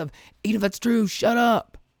back and all stuff. Even if that's true, shut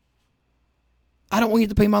up. I don't want you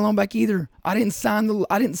to pay my loan back either. I didn't sign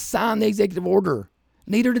the executive order.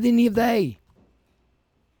 Neither did any of they.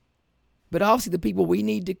 But obviously the people we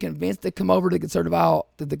need to convince to come over to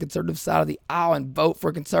the conservative side of the aisle and vote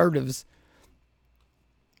for conservatives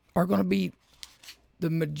are going to be the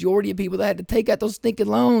majority of people that had to take out those stinking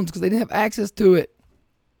loans because they didn't have access to it.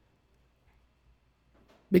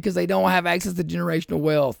 Because they don't have access to generational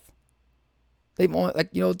wealth. They've only,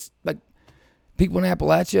 it's like people in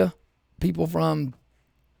Appalachia, people from,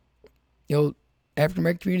 African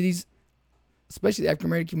American communities, especially the African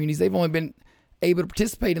American communities, they've only been able to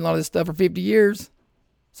participate in a lot of this stuff for 50 years.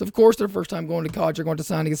 So of course their first time going to college, they're going to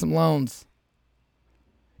sign to get some loans.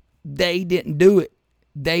 They didn't do it.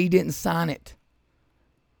 They didn't sign it.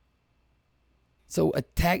 So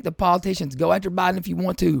attack the politicians. Go after Biden if you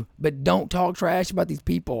want to, but don't talk trash about these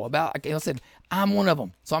people. Like I said, I'm one of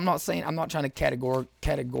them. So I'm not trying to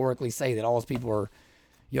categorically say that all those people are,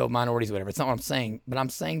 minorities or whatever. It's not what I'm saying. But I'm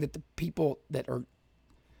saying that the people that are,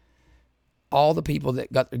 all the people that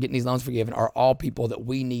are getting these loans forgiven are all people that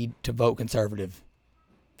we need to vote conservative.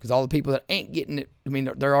 Because all the people that ain't getting it,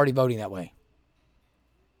 they're already voting that way.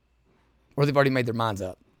 Or they've already made their minds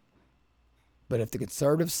up. But if the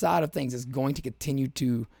conservative side of things is going to continue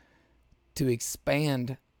to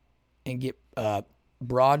expand and get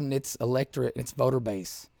broaden its electorate, its voter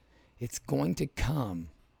base, it's going to come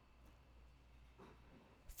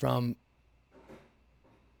from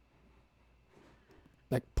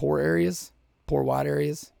like poor white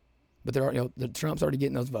areas, But the Trump's already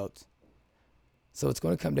getting those votes. So it's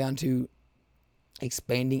going to come down to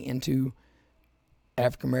expanding into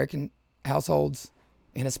African American households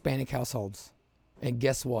and Hispanic households. And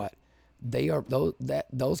guess what?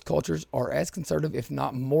 Those cultures are as conservative, if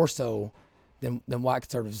not more so, than white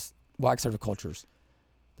conservative cultures.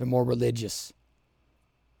 They're more religious.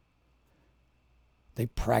 They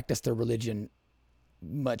practice their religion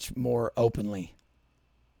much more openly.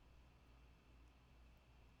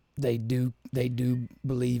 They do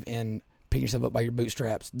believe in picking yourself up by your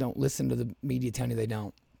bootstraps. Don't listen to the media telling you they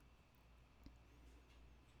don't.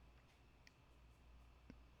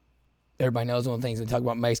 Everybody knows one of the things we talk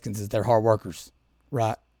about Mexicans is they're hard workers,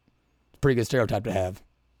 right? It's a pretty good stereotype to have.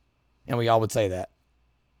 And we all would say that.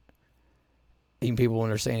 Even people, when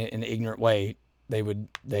they're saying it in an ignorant way, they would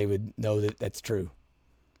know that that's true.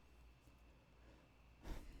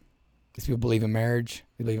 These people believe in marriage.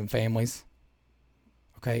 They believe in families.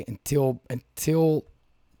 Okay, until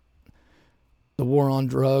the war on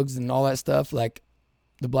drugs and all that stuff, like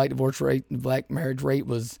the black divorce rate, the black marriage rate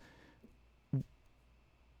was,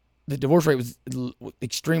 the divorce rate was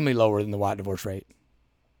extremely lower than the white divorce rate.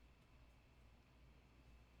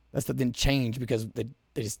 That stuff didn't change because they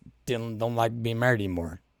just don't like being married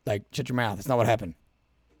anymore. Like, shut your mouth. That's not what happened.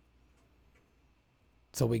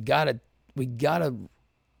 So we're going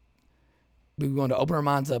to open our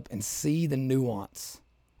minds up and see the nuance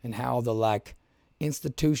and how the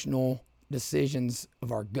institutional decisions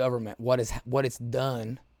of our government, what it's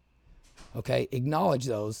done, okay, acknowledge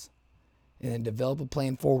those, and then develop a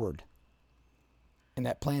plan forward. And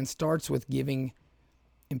that plan starts with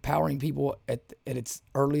empowering people at its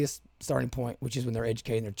earliest starting point, which is when they're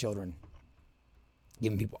educating their children,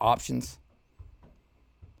 giving people options,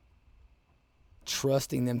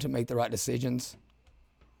 trusting them to make the right decisions.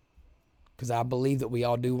 Because I believe that we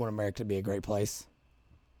all do want America to be a great place.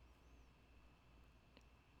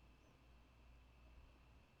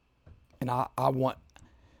 And I want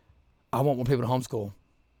more people to homeschool.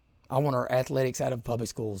 I want our athletics out of public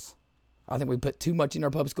schools. I think we put too much in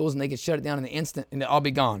our public schools and they can shut it down in the instant and it'll all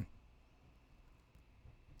be gone.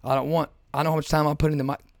 I know how much time I put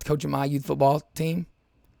into coaching my youth football team.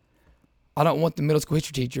 I don't want the middle school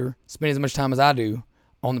history teacher spending as much time as I do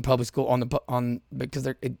on the public school because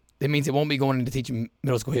it means it won't be going into teaching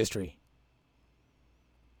middle school history.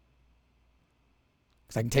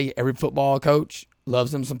 Because I can tell you, every football coach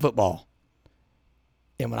loves them some football.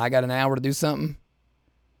 And when I got an hour to do something,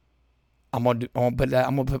 I'm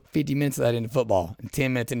gonna put 50 minutes of that into football and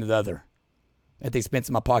 10 minutes into the other, at the expense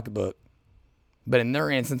of my pocketbook. But in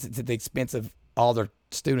their instance, it's at the expense of all their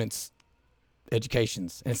students'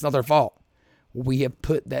 educations, and it's not their fault. We have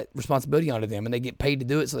put that responsibility onto them, and they get paid to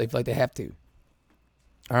do it, so they feel like they have to.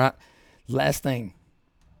 All right, last thing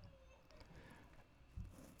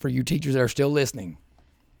for you teachers that are still listening,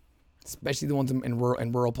 especially the ones in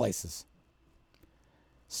rural places.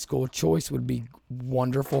 School choice would be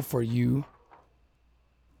wonderful for you.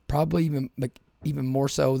 Probably even more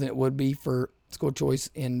so than it would be for school choice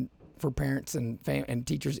for parents and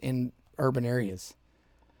teachers in urban areas.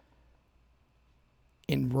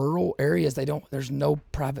 In rural areas, there's no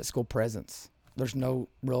private school presence. There's no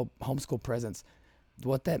real homeschool presence.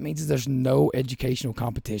 What that means is there's no educational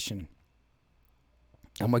competition.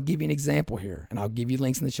 I'm going to give you an example here, and I'll give you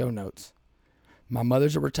links in the show notes. My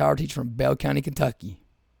mother's a retired teacher from Bell County, Kentucky.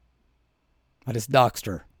 I just doxed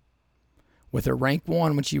her with her rank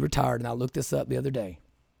 1 when she retired, and I looked this up the other day.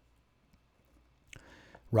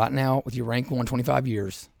 Right now, with your rank 1, 25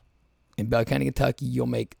 years, in Bell County, Kentucky, you'll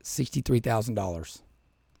make $63,000.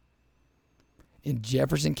 In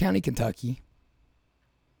Jefferson County, Kentucky,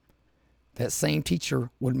 that same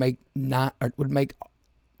teacher would make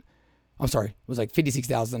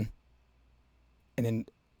 $56,000, and then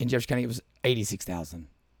in Jefferson County it was $86,000.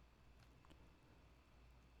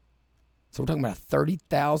 So we're talking about a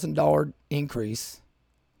 $30,000 increase.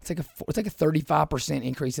 It's like a 35%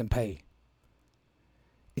 increase in pay.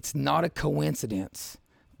 It's not a coincidence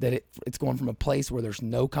that it's going from a place where there's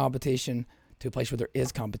no competition to a place where there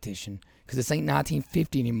is competition, because this ain't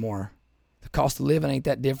 1950 anymore. The cost of living ain't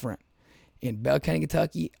that different. In Bell County,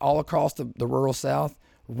 Kentucky, all across the rural South,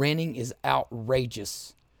 renting is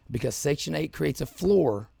outrageous because Section 8 creates a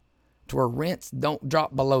floor to where rents don't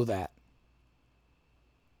drop below that.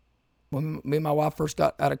 When me and my wife first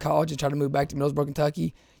got out of college and tried to move back to Middlesboro,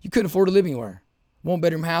 Kentucky, you couldn't afford to live anywhere.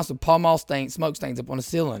 1-bedroom house with Pall Mall smoke stains up on the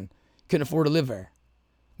ceiling. Couldn't afford to live there.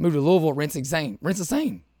 Moved to Louisville, rent's the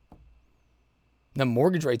same. The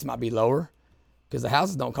mortgage rates might be lower because the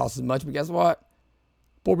houses don't cost as much, but guess what?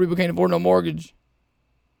 Poor people can't afford no mortgage.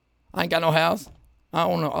 I ain't got no house. I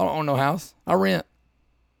don't own no house. I rent.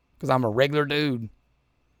 because I'm a regular dude.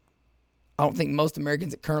 I don't think most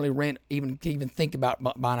Americans that currently rent even think about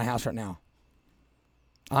buying a house right now.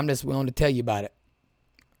 I'm just willing to tell you about it.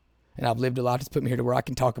 And I've lived a life that's put me here to where I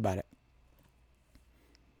can talk about it.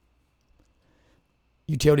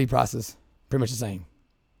 Utility prices, pretty much the same.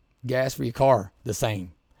 Gas for your car, the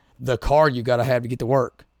same. The car you got to have to get to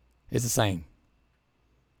work is the same.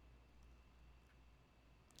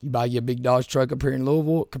 You buy you a big Dodge truck up here in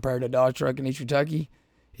Louisville compared to a Dodge truck in East Kentucky,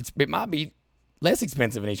 it might be less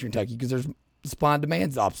expensive in East Kentucky because there's supply and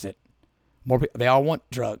demand's opposite. More people, they all want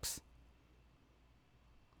trucks.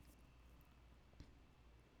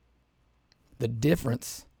 The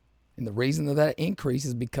difference and the reason that increase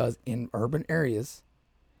is because in urban areas,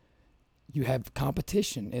 you have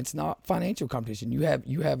competition. It's not financial competition. You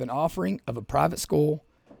have an offering of a private school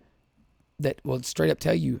that will straight up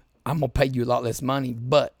tell you, I'm going to pay you a lot less money,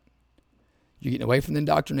 but you're getting away from the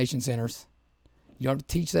indoctrination centers. You don't have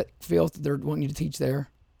to teach that filth that they're wanting you to teach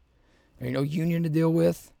there. There ain't no union to deal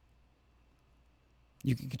with.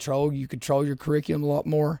 You can control your curriculum a lot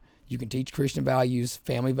more. You can teach Christian values,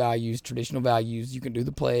 family values, traditional values. You can do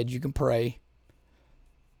the pledge. You can pray.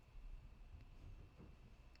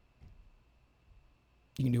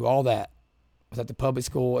 You can do all that without the public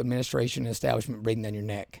school administration and establishment breathing down your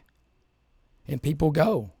neck. And people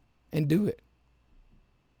go and do it.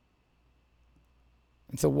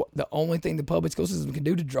 And so the only thing the public school system can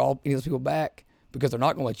do to draw any of those people back, because they're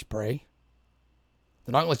not going to let you pray,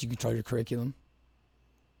 they're not going to let you control your curriculum,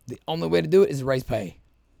 the only way to do it is to raise pay.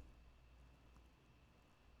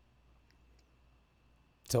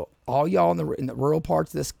 So all y'all in the rural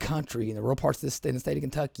parts of this country, in the rural parts of this in the state of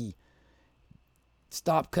Kentucky,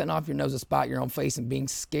 stop cutting off your nose to spite your own face and being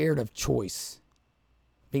scared of choice,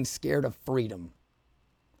 being scared of freedom.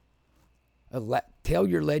 Tell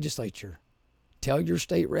your legislature, tell your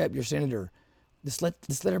state rep, your senator, just let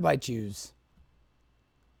everybody choose.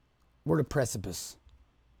 We're at a precipice.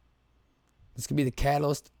 This could be the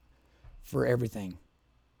catalyst for everything.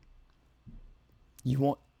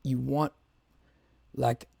 You want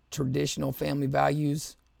like traditional family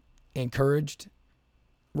values encouraged,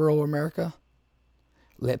 rural America?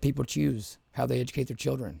 Let people choose how they educate their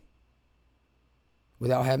children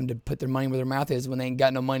without having to put their money where their mouth is when they ain't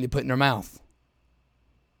got no money to put in their mouth.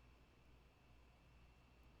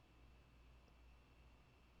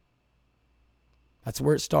 That's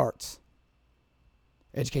where it starts.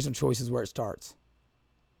 Educational choice is where it starts.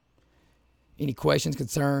 Any questions,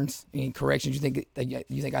 concerns, any corrections you think I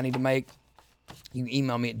need to make, you can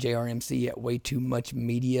email me at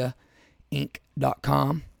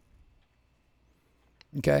jrmc@waytoomuchmediainc.com.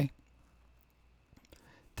 Okay?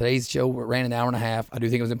 Today's show ran an hour and a half. I do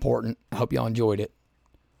think it was important. I hope y'all enjoyed it.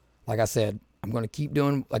 Like I said, I'm going to keep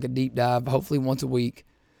doing like a deep dive, hopefully once a week.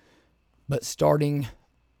 But starting,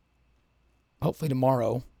 hopefully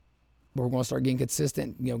tomorrow, we're going to start getting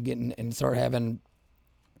consistent, getting and start having,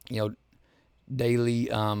 daily,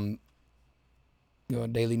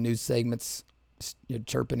 daily news segments,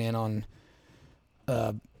 chirping in on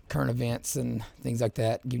current events and things like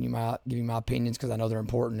that, giving you my opinions because I know they're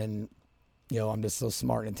important, and I'm just so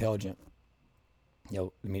smart and intelligent.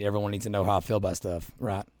 Everyone needs to know how I feel about stuff,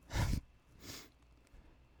 right?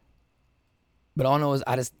 But all I know is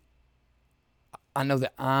I know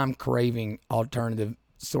that I'm craving alternative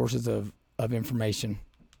sources of information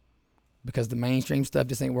because the mainstream stuff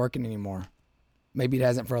just ain't working anymore. Maybe it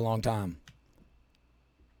hasn't for a long time.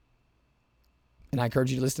 And I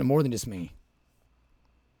encourage you to listen to more than just me.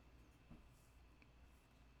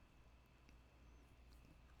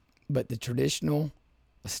 But the traditional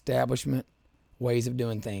establishment ways of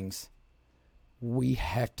doing things, we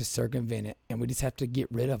have to circumvent it, and we just have to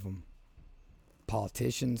get rid of them.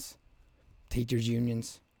 Politicians, teachers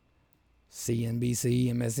unions,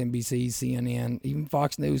 CNBC, MSNBC, CNN, even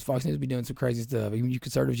Fox News. Fox News be doing some crazy stuff. Even you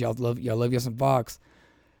conservatives, y'all love y'all some Fox.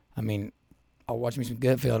 I'll watch me some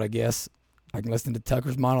Gutfeld, I guess. I can listen to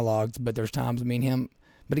Tucker's monologues, but there's times me and him.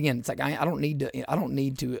 But again, it's like I don't need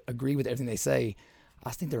to agree with everything they say. I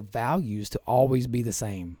just think their values to always be the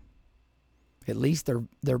same. At least their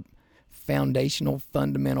foundational,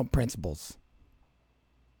 fundamental principles.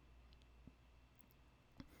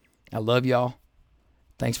 I love y'all.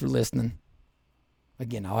 Thanks for listening.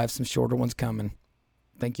 Again, I'll have some shorter ones coming.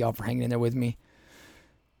 Thank y'all for hanging in there with me.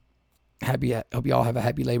 Hope y'all have a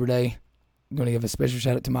happy Labor Day. I'm gonna give a special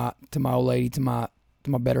shout out to my old lady, to my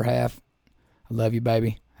better half. I love you,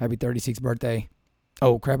 baby. Happy 36th birthday.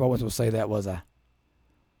 Oh crap! I wasn't supposed to say that, was I?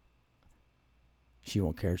 She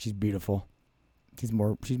won't care. She's beautiful. She's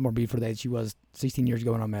more beautiful today than she was 16 years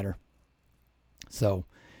ago when I met her. So,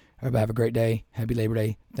 everybody have a great day. Happy Labor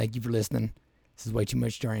Day. Thank you for listening. This is way too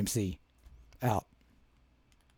much JRMC. Out.